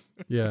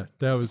 Yeah,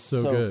 that was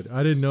so good.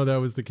 I didn't know that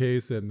was the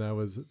case, and that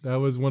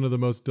was one of the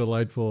most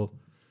delightful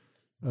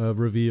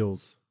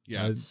reveals.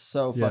 Yeah.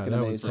 So fucking that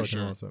amazing. was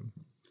fucking awesome.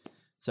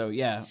 So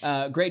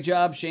yeah, great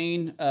job,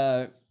 Shane.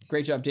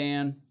 Great job,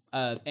 Dan.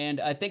 And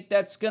I think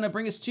that's gonna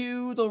bring us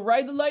to the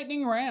Ride the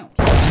Lightning round.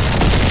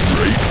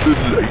 Ride the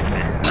lightning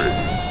round.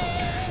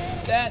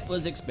 That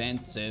was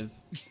expensive.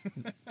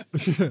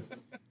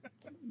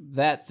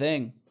 That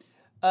thing.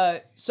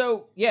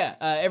 So yeah,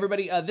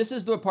 everybody, this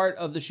is the part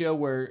of the show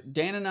where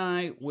Dan and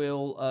I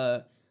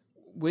will,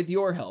 with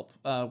your help,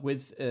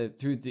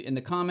 in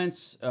the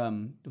comments,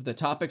 the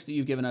topics that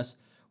you've given us,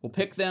 we'll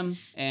pick them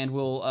and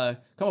we'll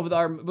come up with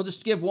we'll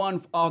just give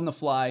one on the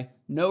fly,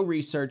 no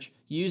research,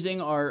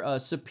 using our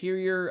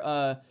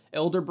superior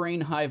elder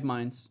brain hive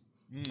minds.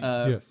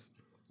 Yes.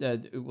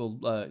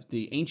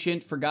 The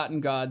ancient forgotten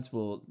gods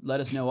will let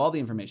us know all the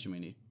information we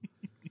need.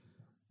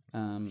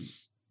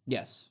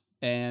 Yes.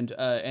 And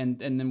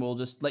then we'll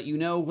just let you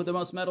know what the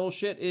most metal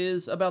shit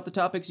is about the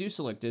topics you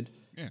selected.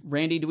 Yeah.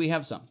 Randy, do we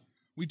have some?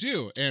 We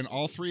do, and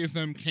all three of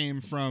them came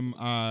from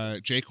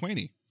Jake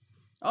Quaney.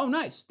 Oh,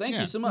 nice. Thank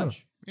you so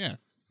much. Yeah.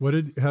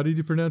 How did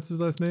you pronounce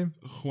his last name?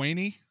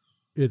 Quaney?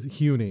 It's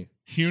Huney.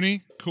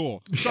 Huney?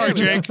 Cool. Sorry,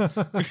 Jake.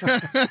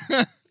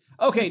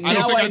 Okay,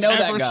 now I know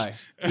that guy.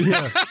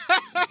 Yeah.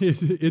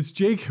 It's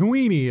Jake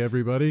Huney,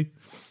 everybody.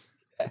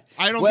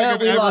 I don't think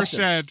I've ever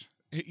said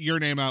your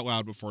name out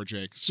loud before,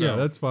 Jake. So. Yeah,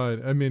 that's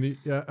fine. I mean,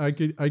 I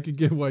could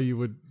get why you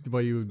would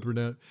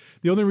pronounce.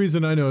 The only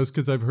reason I know is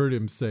because I've heard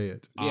him say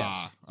it. Yeah.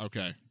 Ah,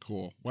 okay,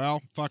 cool.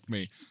 Well, fuck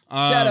me.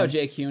 Shout out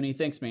Jake Huney.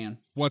 Thanks, man.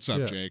 What's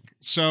up, Jake?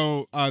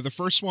 So the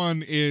first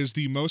one is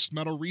the most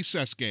metal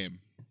recess game.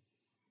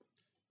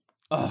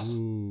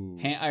 Oh,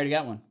 I already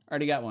got one. All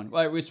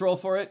right, we just roll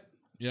for it.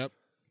 Yep.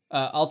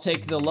 I'll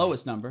take the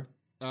lowest number.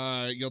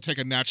 You'll take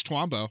a Natch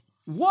Twombo.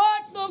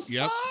 What the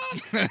fuck?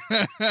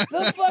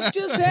 The fuck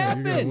just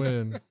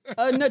happened?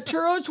 A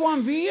Naturo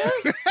Twamvia?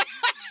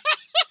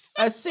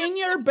 A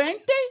Senor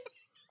Bente?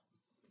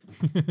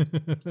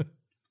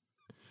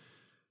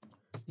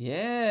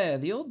 Yeah,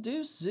 the old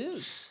Deuce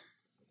Zeus.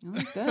 I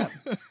like that.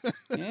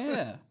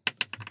 Yeah.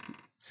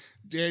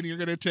 Dan, you're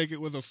going to take it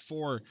with a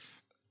 4.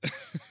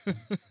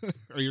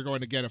 Or you're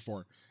going to get a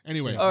 4.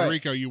 Anyway, All right.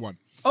 Rico, you won.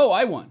 Oh,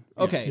 I won.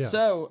 Okay, Yeah.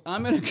 so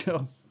I'm going to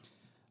go.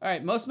 All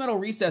right, most metal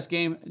recess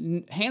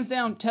game, hands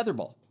down,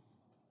 Tetherball.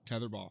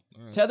 Tetherball. All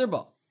right.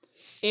 Tetherball.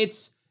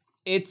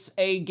 It's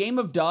a game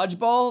of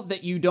dodgeball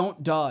that you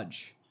don't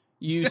dodge.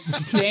 You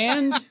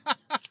stand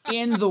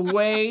in the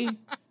way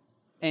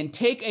and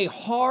take a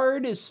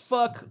hard as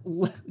fuck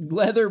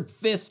leather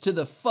fist to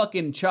the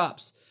fucking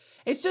chops.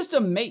 It's just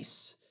a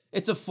mace.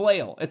 It's a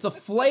flail. It's a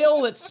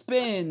flail that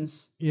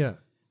spins. Yeah.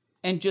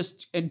 And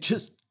just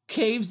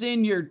caves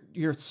in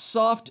your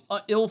soft,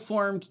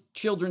 ill-formed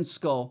children's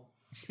skull.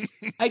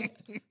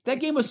 That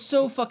game was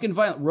so fucking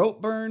violent.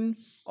 Rope burn,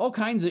 all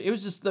kinds of. It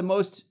was just the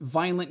most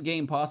violent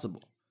game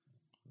possible.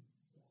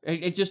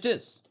 It just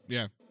is.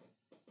 Yeah.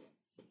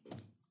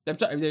 I'm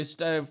sorry, there's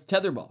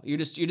tetherball. You're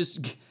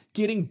just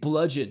getting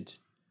bludgeoned.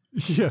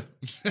 Yeah.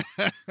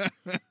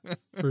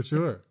 For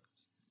sure.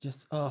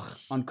 Just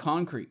on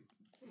concrete.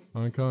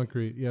 On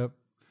concrete. Yep.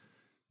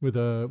 With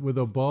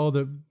a ball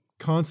that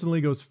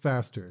constantly goes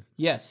faster.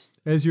 Yes.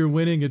 As you're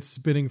winning, it's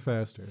spinning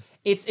faster.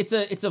 It's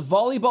a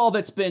volleyball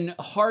that's been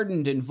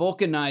hardened and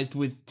vulcanized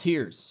with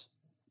tears.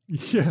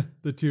 Yeah,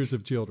 the tears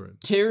of children.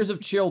 Tears of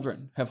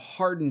children have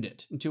hardened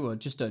it into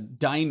just a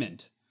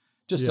diamond.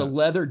 Just a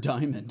leather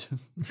diamond.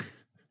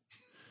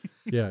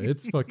 Yeah,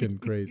 it's fucking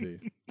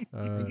crazy.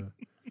 I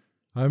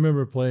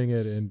remember playing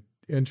it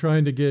and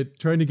trying to get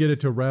it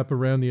to wrap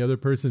around the other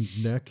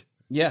person's neck.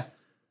 Yeah.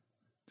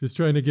 Just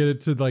trying to get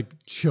it to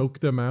like choke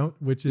them out,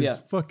 which is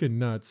fucking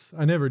nuts.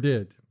 I never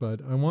did,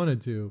 but I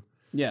wanted to.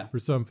 Yeah. For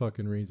some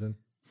fucking reason.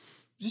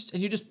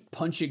 You're just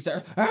punching.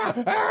 You're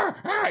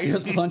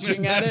just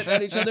punching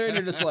at each other, and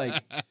you're just like,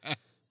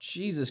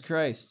 Jesus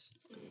Christ.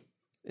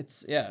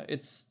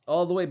 It's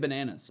all the way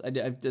bananas.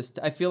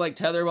 I feel like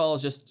tetherball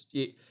is just.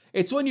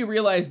 It's when you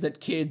realize that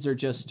kids are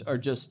just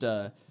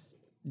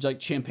like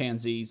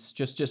chimpanzees,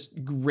 just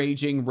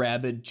raging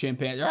rabid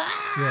chimpanzees,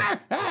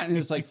 and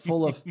it's like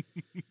full of.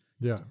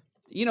 Yeah.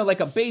 you know, like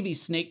a baby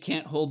snake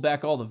can't hold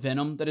back all the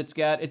venom that it's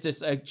got. It's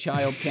just a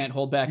child can't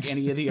hold back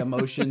any of the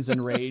emotions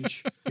and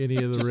rage. Any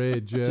of the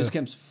rage, yeah. Just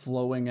comes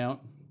flowing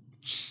out.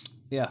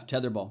 Yeah,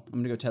 tetherball.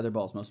 I'm gonna go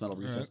tetherball's most metal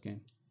recess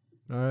game.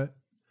 All right.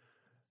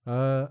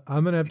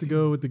 I'm gonna have to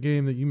go with the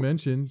game that you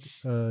mentioned,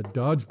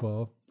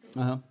 dodgeball.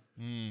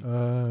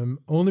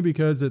 Only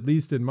because at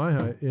least in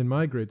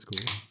my grade school,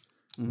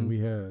 when we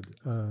had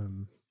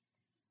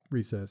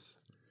recess,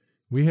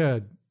 we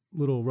had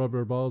little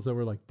rubber balls that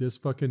were like this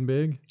fucking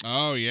big.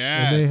 Oh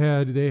yeah. And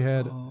they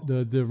had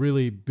the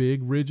really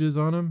big ridges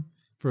on them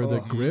for the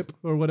grip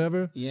or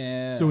whatever.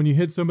 Yeah. So when you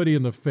hit somebody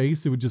in the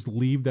face, it would just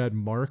leave that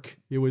mark.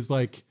 It was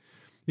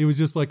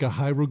just like a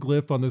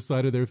hieroglyph on the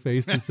side of their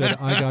face that said,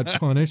 I got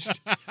punished.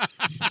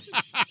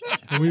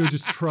 And we would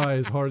just try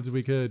as hard as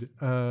we could.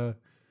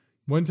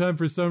 One time,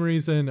 for some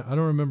reason, I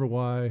don't remember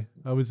why,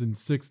 I was in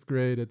 6th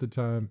grade at the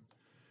time,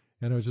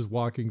 and I was just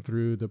walking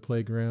through the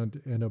playground,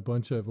 and a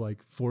bunch of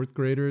like 4th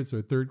graders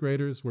or 3rd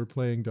graders were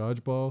playing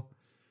dodgeball,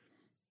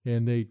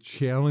 and they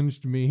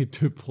challenged me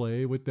to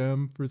play with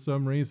them for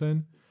some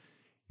reason.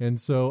 And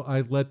so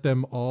I let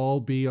them all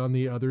be on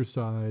the other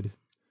side.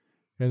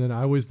 And then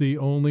I was the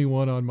only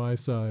one on my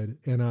side,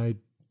 and I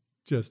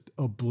just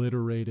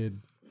obliterated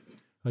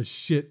a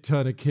shit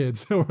ton of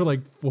kids that were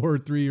like 4 or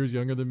 3 years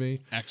younger than me.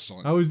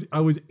 Excellent. I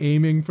was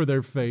aiming for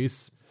their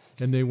face,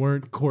 and they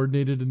weren't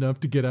coordinated enough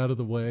to get out of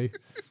the way.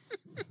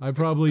 I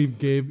probably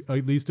gave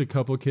at least a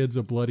couple kids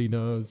a bloody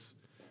nose.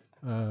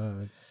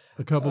 A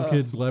couple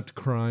kids left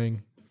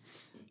crying.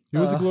 It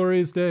was a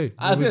glorious day.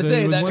 I was going to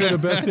say it was that. one of the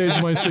best days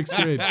of my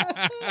 6th grade.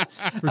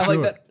 For I sure.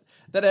 like that.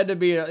 That had to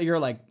be, you're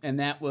like, and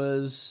that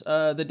was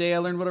the day I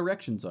learned what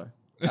erections are.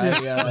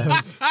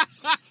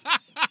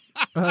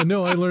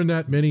 No, I learned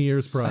that many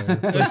years prior.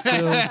 But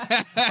still,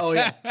 Oh,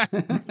 yeah.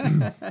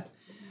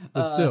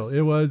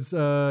 it was,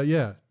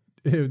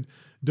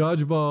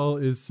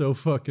 dodgeball is so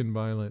fucking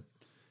violent.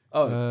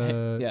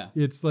 Oh, yeah.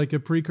 It's like a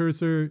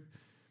precursor.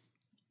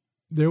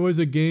 There was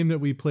a game that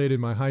we played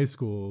in my high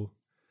school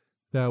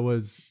that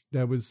was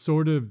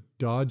sort of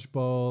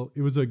dodgeball.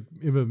 It was a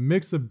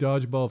mix of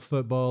dodgeball,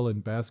 football,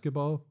 and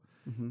basketball.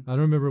 I don't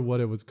remember what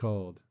it was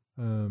called.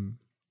 And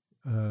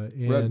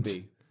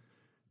Rugby.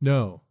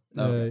 No,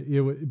 Okay.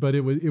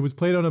 it was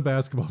played on a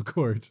basketball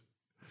court.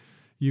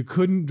 You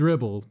couldn't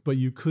dribble, but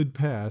you could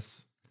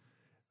pass,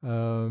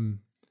 and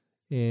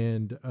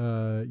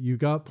you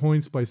got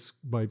points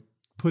by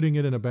putting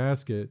it in a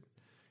basket.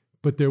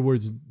 But there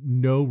was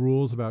no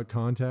rules about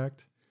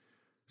contact.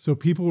 So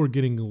people were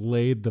getting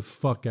laid the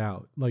fuck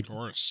out, like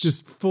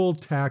just full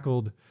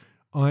tackled.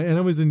 And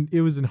it was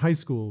in high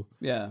school.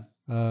 Yeah.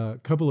 A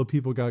couple of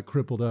people got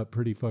crippled up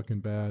pretty fucking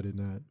bad in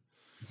that.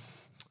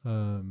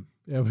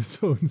 It was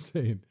so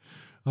insane.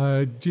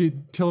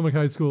 Tillamook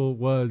High School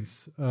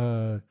was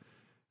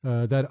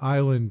that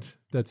island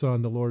that's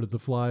on the Lord of the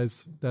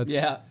Flies.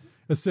 That's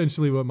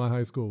essentially what my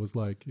high school was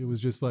like. It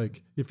was just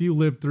like, if you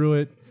lived through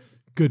it,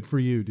 good for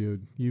you,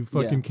 dude. You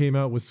fucking came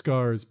out with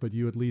scars, but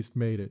you at least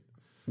made it.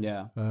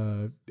 Yeah.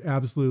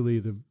 Absolutely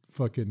the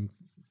fucking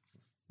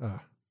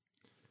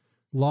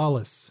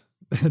lawless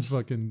at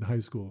fucking high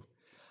school.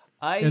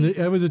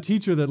 I was a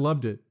teacher that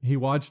loved it. He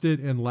watched it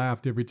and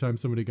laughed every time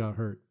somebody got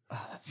hurt.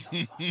 Oh, that's so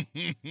fun.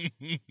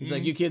 He's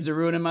like, you kids are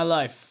ruining my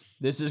life.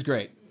 This is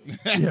great.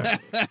 Yeah.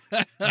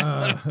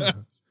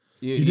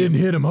 You didn't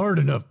hit him hard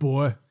enough,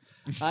 boy.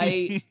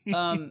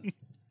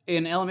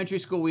 In elementary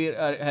school, we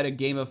had a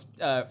game of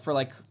for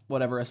like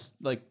whatever,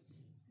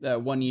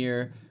 1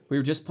 year. We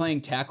were just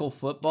playing tackle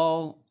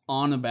football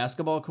on a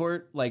basketball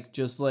court, like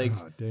just like,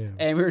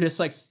 and we were just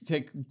like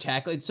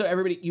tackling. So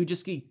everybody, you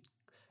just get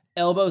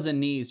elbows and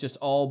knees, just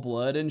all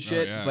blood and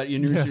shit. But you're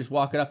just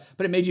walking up.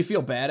 But it made you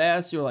feel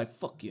badass. You're like,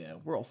 fuck yeah,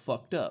 we're all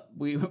fucked up.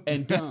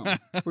 And dumb.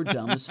 We're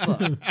dumb as fuck.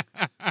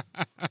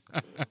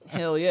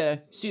 Hell yeah!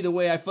 See the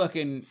way I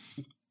fucking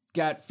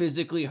got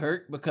physically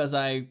hurt because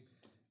I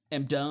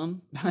am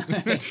dumb.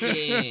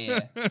 Yeah,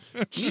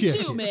 me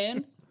too,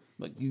 man.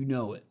 But you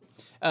know it.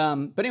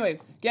 But anyway,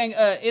 gang,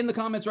 in the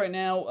comments right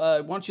now,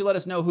 why don't you let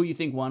us know who you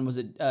think won? Was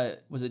it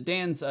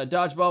Dan's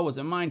dodgeball? Was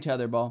it mine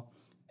tetherball?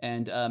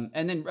 And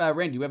then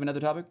Randy, you have another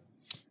topic?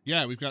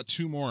 Yeah, we've got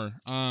 2 more,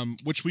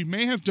 which we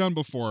may have done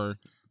before.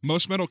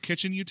 Most metal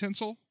kitchen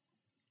utensil.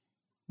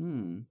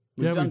 We've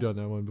done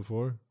that one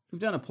before. We've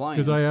done appliance.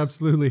 Because I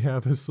absolutely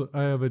have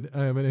I have an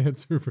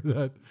answer for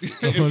that.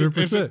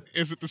 100%.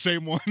 Is it the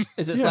same one?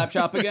 Is it Slap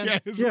Shop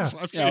again? Yeah.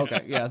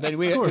 Okay. Yeah. Then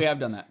we have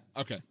done that.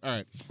 Okay. All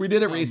right. We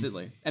did it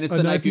recently, and it's a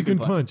the knife you can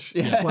punch.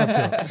 Yeah. Slap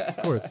chop. Of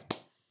course.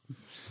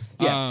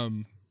 Yes.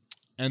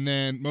 And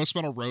then most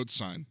metal road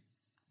sign.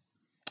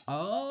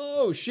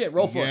 Oh shit!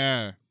 Roll for it.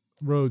 Yeah.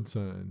 Road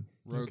sign.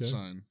 Road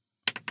sign.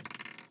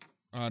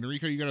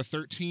 Noriko, you got a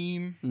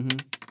 13. Mm-hmm.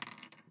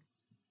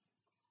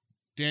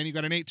 Dan, you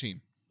got an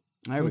 18.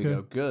 There we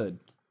go. Good.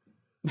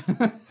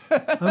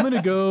 I'm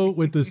gonna go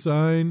with the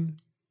sign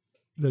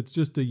that's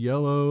just a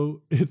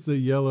yellow. It's the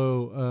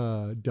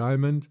yellow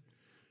diamond,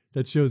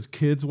 that shows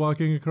kids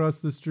walking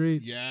across the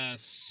street.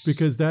 Yes.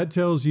 Because that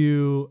tells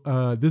you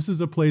this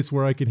is a place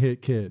where I can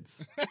hit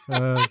kids.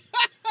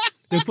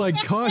 It's like,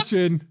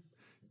 caution,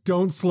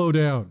 don't slow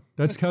down.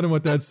 That's kind of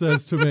what that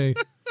says to me.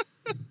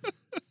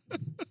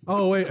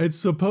 Oh, wait, it's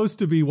supposed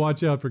to be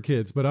watch out for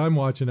kids, but I'm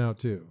watching out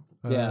too.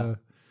 Yeah.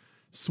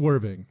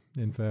 Swerving,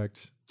 in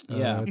fact.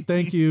 Yeah.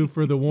 Thank you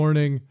for the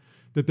warning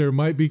that there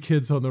might be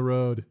kids on the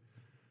road.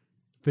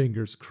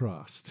 Fingers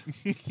crossed.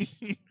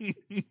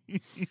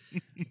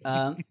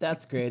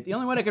 That's great. The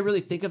only one I could really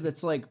think of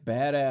that's like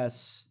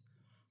badass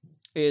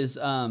is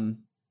the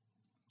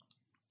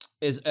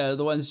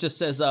one that just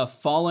says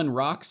Fallen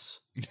Rocks.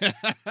 Yeah.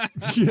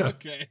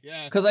 Okay,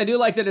 yeah. Because I do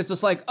like that it's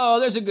just like, oh,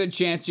 there's a good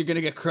chance you're going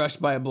to get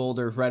crushed by a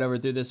boulder right over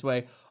through this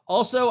way.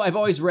 Also, I've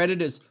always read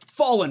it as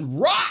Fallen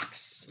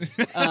Rocks.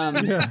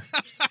 Yeah.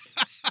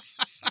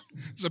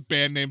 There's a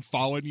band named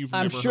Fallen you've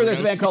I'm never sure heard there's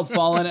a of. band called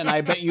Fallen, and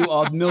I bet you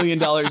 $1 million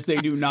they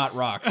do not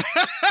rock.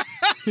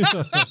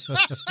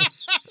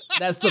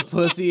 That's the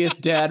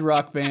pussiest dad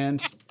rock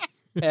band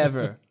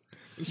ever.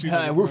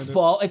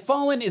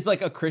 Fallen is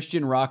like a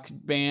Christian rock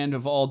band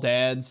of all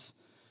dads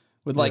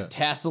with like Yeah.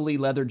 tassel-y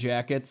leather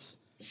jackets.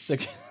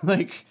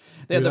 Like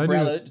they have Dude, the I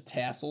brown knew-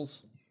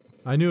 tassels.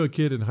 I knew a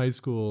kid in high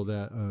school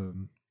that,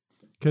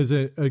 because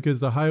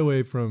the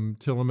highway from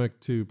Tillamook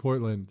to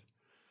Portland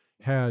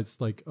has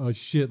like a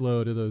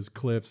shitload of those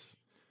cliffs.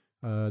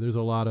 There's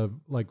a lot of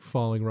like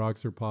falling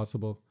rocks are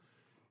possible.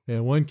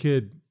 And one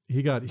kid,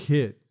 he got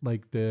hit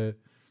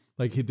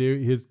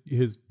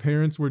his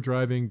parents were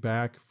driving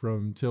back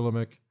from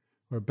Tillamook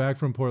or back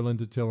from Portland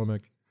to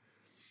Tillamook,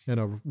 and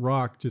a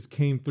rock just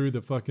came through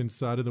the fucking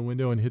side of the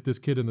window and hit this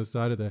kid in the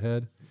side of the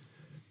head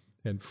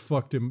and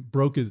fucked him,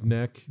 broke his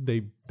neck.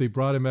 They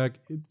brought him back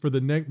for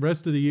the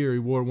rest of the year. He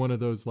wore one of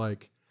those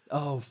like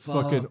Oh,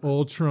 fuck. fucking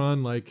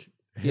Ultron like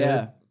head,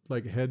 Yeah.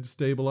 like head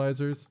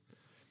stabilizers.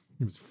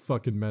 He was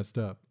fucking messed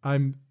up.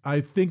 I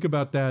think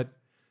about that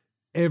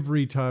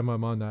every time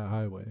I'm on that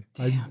highway.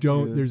 Damn,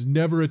 dude. There's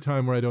never a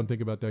time where I don't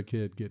think about that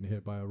kid getting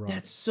hit by a rock.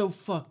 That's so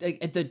fucked.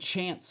 Like, the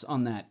chance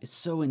on that is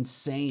so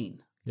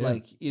insane. Yeah.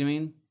 Like, you know what I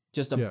mean?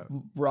 Just a Yeah.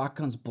 rock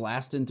comes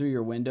blasting through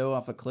your window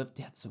off a cliff.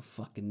 That's so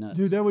fucking nuts.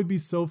 Dude, that would be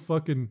so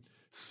fucking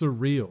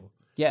surreal.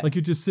 Yeah. Like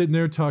you're just sitting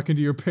there talking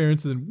to your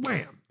parents and then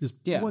wham, just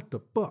Yeah. what the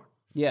fuck?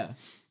 Yeah,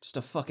 just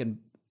a fucking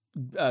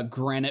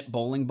granite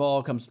bowling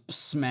ball comes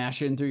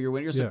smashing through your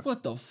window. You're just like, Yeah.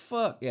 what the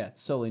fuck? Yeah,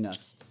 it's totally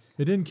nuts.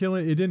 It didn't kill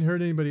it. It didn't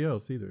hurt anybody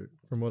else either,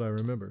 from what I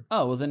remember.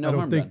 Oh, well, then no I don't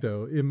harm think done.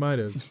 though. It might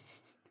have.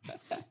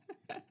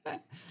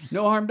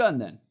 No harm done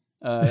then.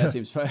 That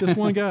seems fine. Just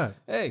one guy.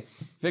 Hey,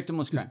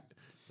 victimless crime.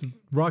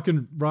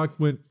 Rock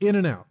went in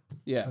and out.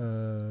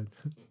 Yeah.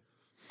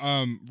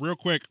 Real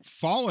quick,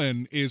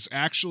 Fallen is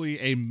actually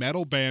a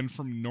metal band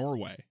from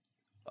Norway.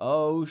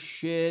 Oh,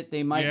 shit.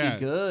 They might Yeah. be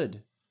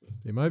good.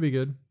 They might be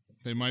good.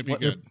 They might be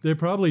They're, good. they're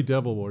probably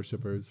devil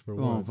worshippers for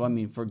one. Oh, I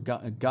mean, for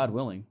God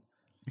willing.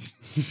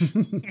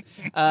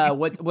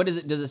 What is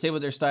it? Does it say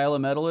what their style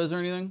of metal is or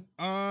anything?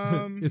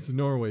 It's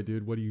Norway,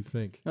 dude. What do you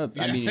think?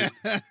 I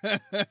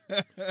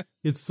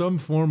It's some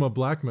form of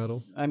black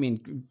metal.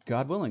 mean,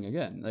 God willing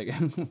again. Like,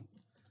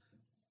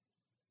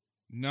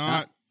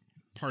 Not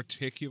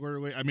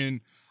particularly. I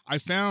mean, I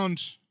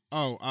found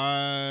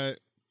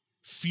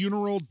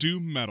funeral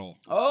doom metal.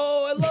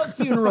 oh, I love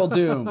Funeral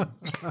Doom.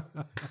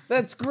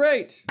 That's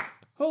great.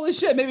 Holy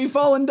shit, maybe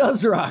Fallen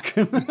does rock.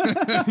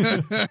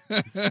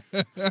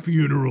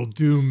 Funeral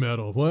doom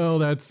metal. Well,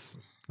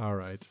 that's all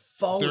right.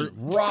 Fallen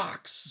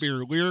rocks. Their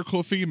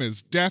lyrical theme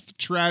is death,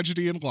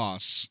 tragedy, and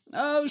loss.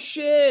 Oh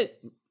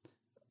shit.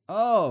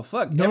 Oh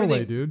fuck. Norway,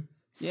 Everything- dude.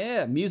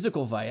 Yeah,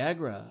 musical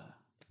Viagra.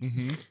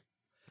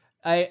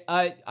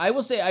 I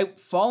will say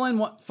Fallen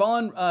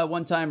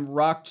one time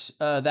rocked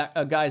that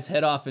a guy's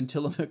head off in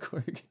Tillamook,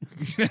 Oregon.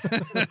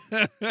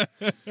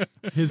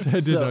 His head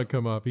did So- not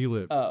come off. He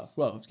lived. Oh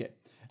well, okay.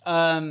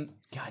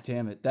 God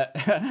damn it!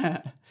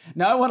 That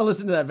now I want to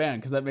listen to that band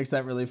because that makes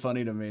that really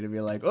funny to me to be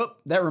like, oh,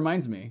 that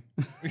reminds me.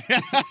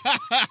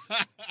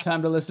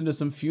 Time to listen to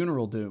some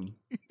Funeral Doom.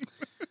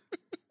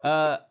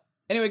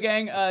 Anyway,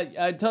 gang,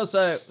 tell us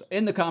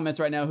in the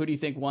comments right now, who do you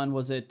think won?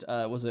 Was it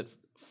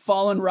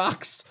Fallen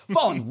Rocks,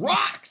 Fallen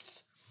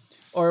Rocks,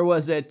 or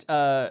was it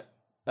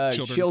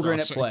Children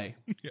at Crossing. Play,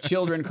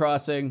 Children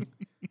Crossing,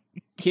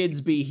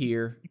 Kids Be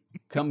Here,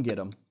 Come Get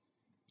 'Em.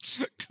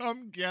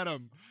 Come get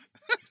them.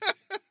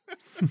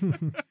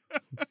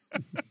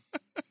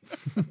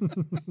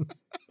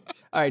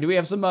 All right, do we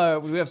have some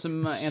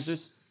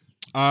answers?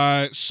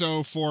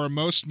 So for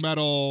most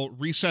metal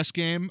recess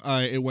game,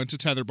 it went to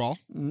Tetherball.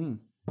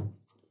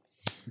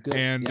 Good.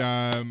 And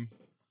yeah.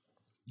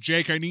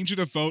 Jake, I need you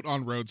to vote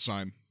on road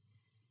sign.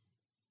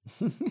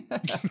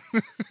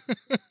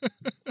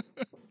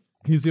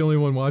 He's the only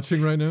one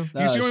watching right now.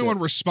 He's the only shit. one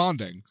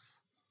responding.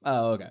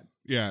 Oh, okay.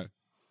 Yeah.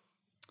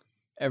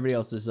 Everybody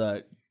else is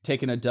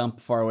taking a dump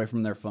far away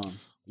from their phone.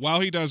 While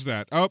he does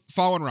that,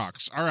 Fallen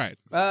Rocks. All right.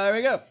 There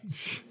we go.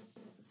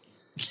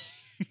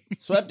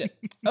 Swept it.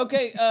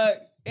 Okay.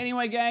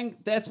 Anyway, gang,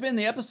 that's been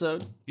the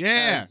episode.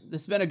 Yeah.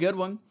 This has been a good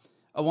one.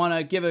 I want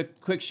to give a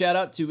quick shout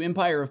out to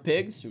Empire of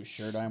Pigs, whose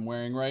shirt I'm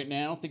wearing right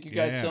now. Thank you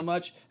guys so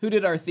much. Who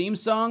did our theme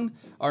song,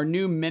 our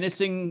new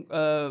menacing,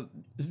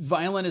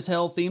 violent as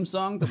hell theme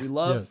song that we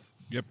love. Yes.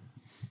 Yep.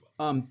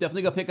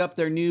 Definitely go pick up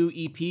their new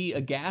EP,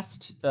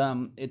 Aghast.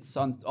 It's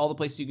on all the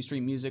places you can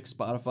stream music,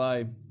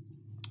 Spotify,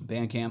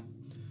 Bandcamp.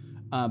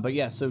 But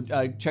yeah, so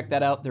check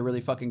that out. They're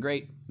really fucking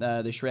great.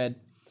 They shred.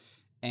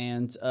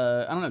 And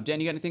I don't know, Dan,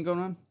 you got anything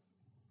going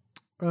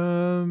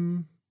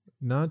on?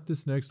 Not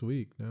this next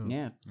week. No.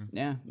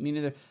 Yeah, me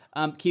neither.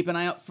 Keep an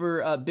eye out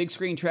for Big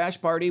Screen Trash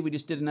Party. We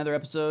just did another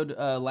episode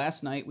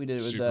last night. We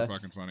did it with Super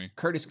fucking funny.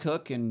 Curtis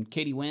Cook and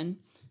Katie Wynn.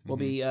 We'll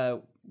be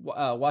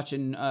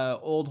watching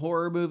old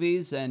horror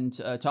movies and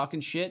talking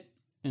shit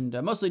and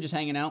mostly just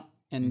hanging out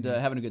and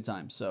having a good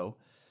time. So,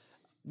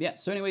 yeah.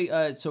 So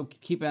anyway, so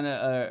keep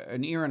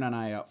an ear and an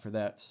eye out for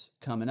that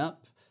coming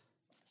up.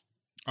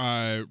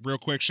 Real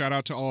quick, shout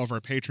out to all of our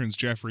patrons,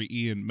 Jeffrey,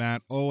 Ian,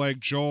 Matt, Oleg,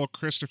 Joel,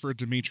 Christopher,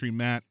 Dimitri,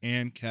 Matt,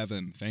 and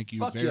Kevin. Thank you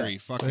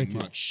fucking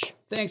much.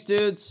 Thanks,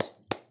 dudes.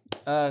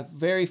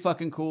 Very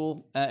fucking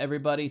cool,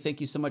 everybody.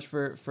 Thank you so much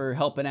for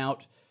helping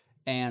out.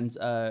 And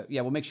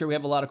yeah, we'll make sure we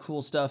have a lot of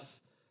cool stuff.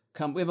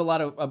 We have a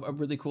lot of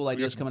really cool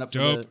ideas coming up.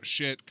 Dope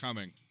shit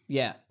coming.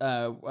 Yeah,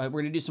 we're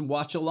gonna do some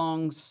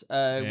watch-alongs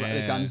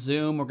like on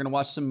Zoom. We're gonna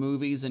watch some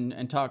movies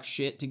and talk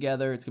shit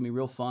together. It's gonna be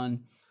real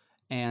fun.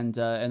 And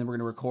then we're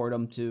gonna record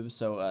them too,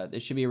 so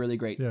it should be a really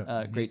great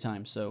great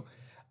time. So,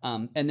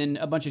 and then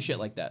a bunch of shit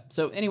like that.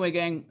 So anyway,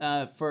 gang,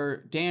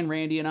 for Dan,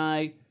 Randy, and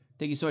I,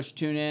 thank you so much for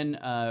tuning in.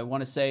 I want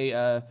to say,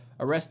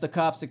 arrest the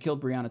cops that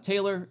killed Breonna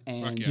Taylor,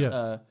 and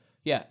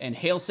and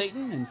hail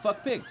Satan and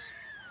fuck pigs.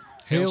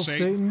 Hail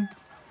Satan,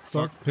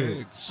 fuck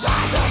pigs.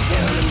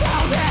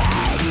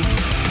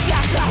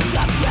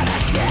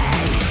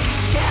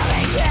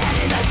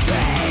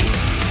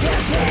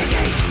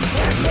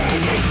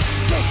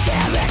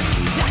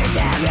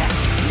 Academic,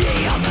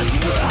 knee on the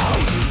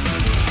throat.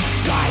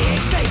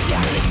 Lying face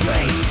down in the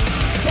street.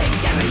 Take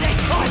everything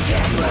I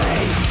can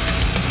breathe.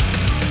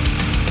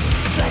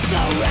 Let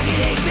the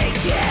reckoning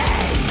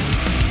begin.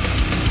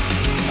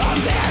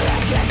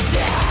 American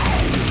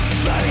sin,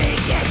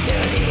 burning into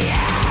the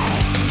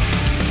ash.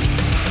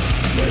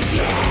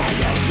 Begin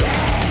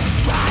again,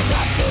 rise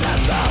up to the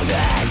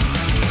moment.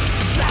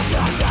 Smash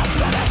on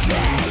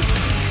supremacy,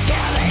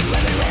 killing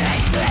women with a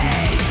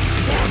speed.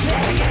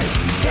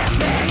 They're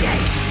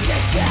begging,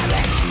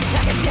 systemic,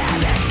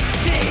 academic,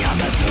 knee on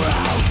the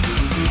throat.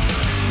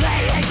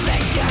 Laying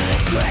face down the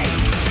street.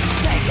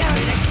 Take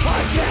everything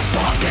I can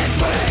fucking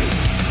breathe.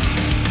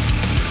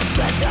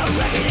 Let the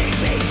reckoning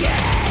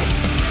begin.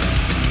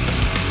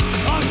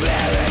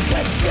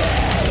 American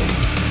sin,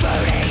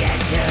 burning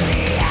into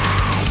the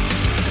ash.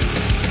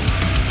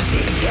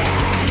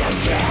 Begin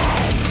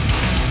again.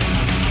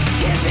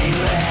 Give me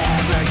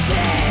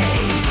liberty.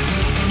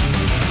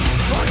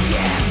 Or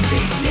give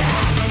me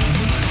death.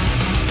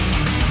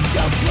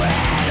 Don't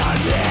tread on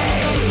me.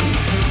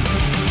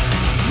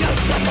 No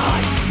step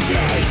on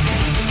snake.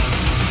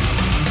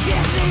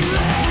 Give me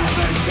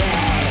liberty.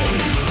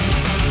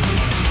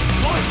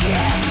 Or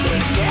give me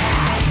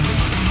death.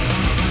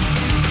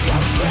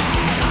 Don't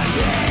tread on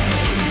me.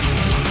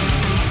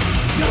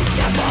 No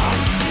step on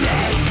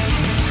snake.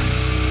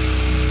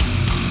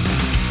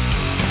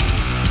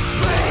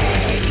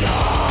 Bring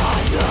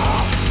on the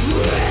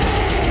rain.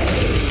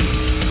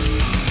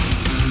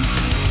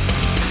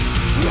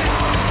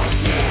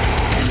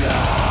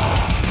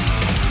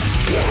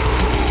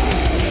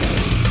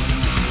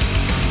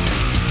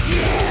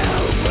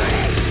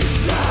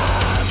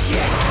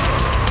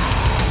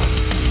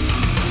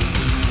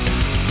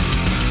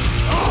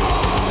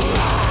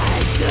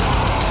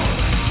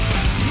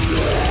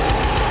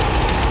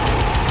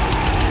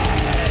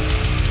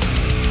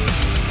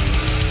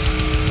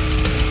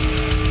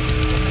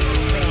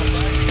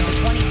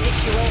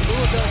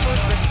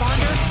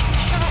 Responder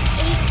shot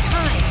 8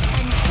 times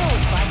and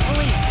killed by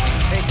police.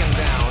 Taken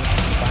down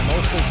by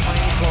mostly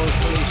plainclothes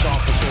police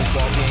officers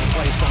while being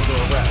placed under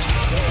arrest.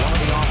 One of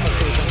the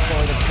officers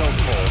employed a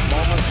chokehold.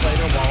 Moments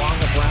later, while on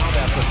the ground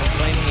after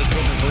complaining he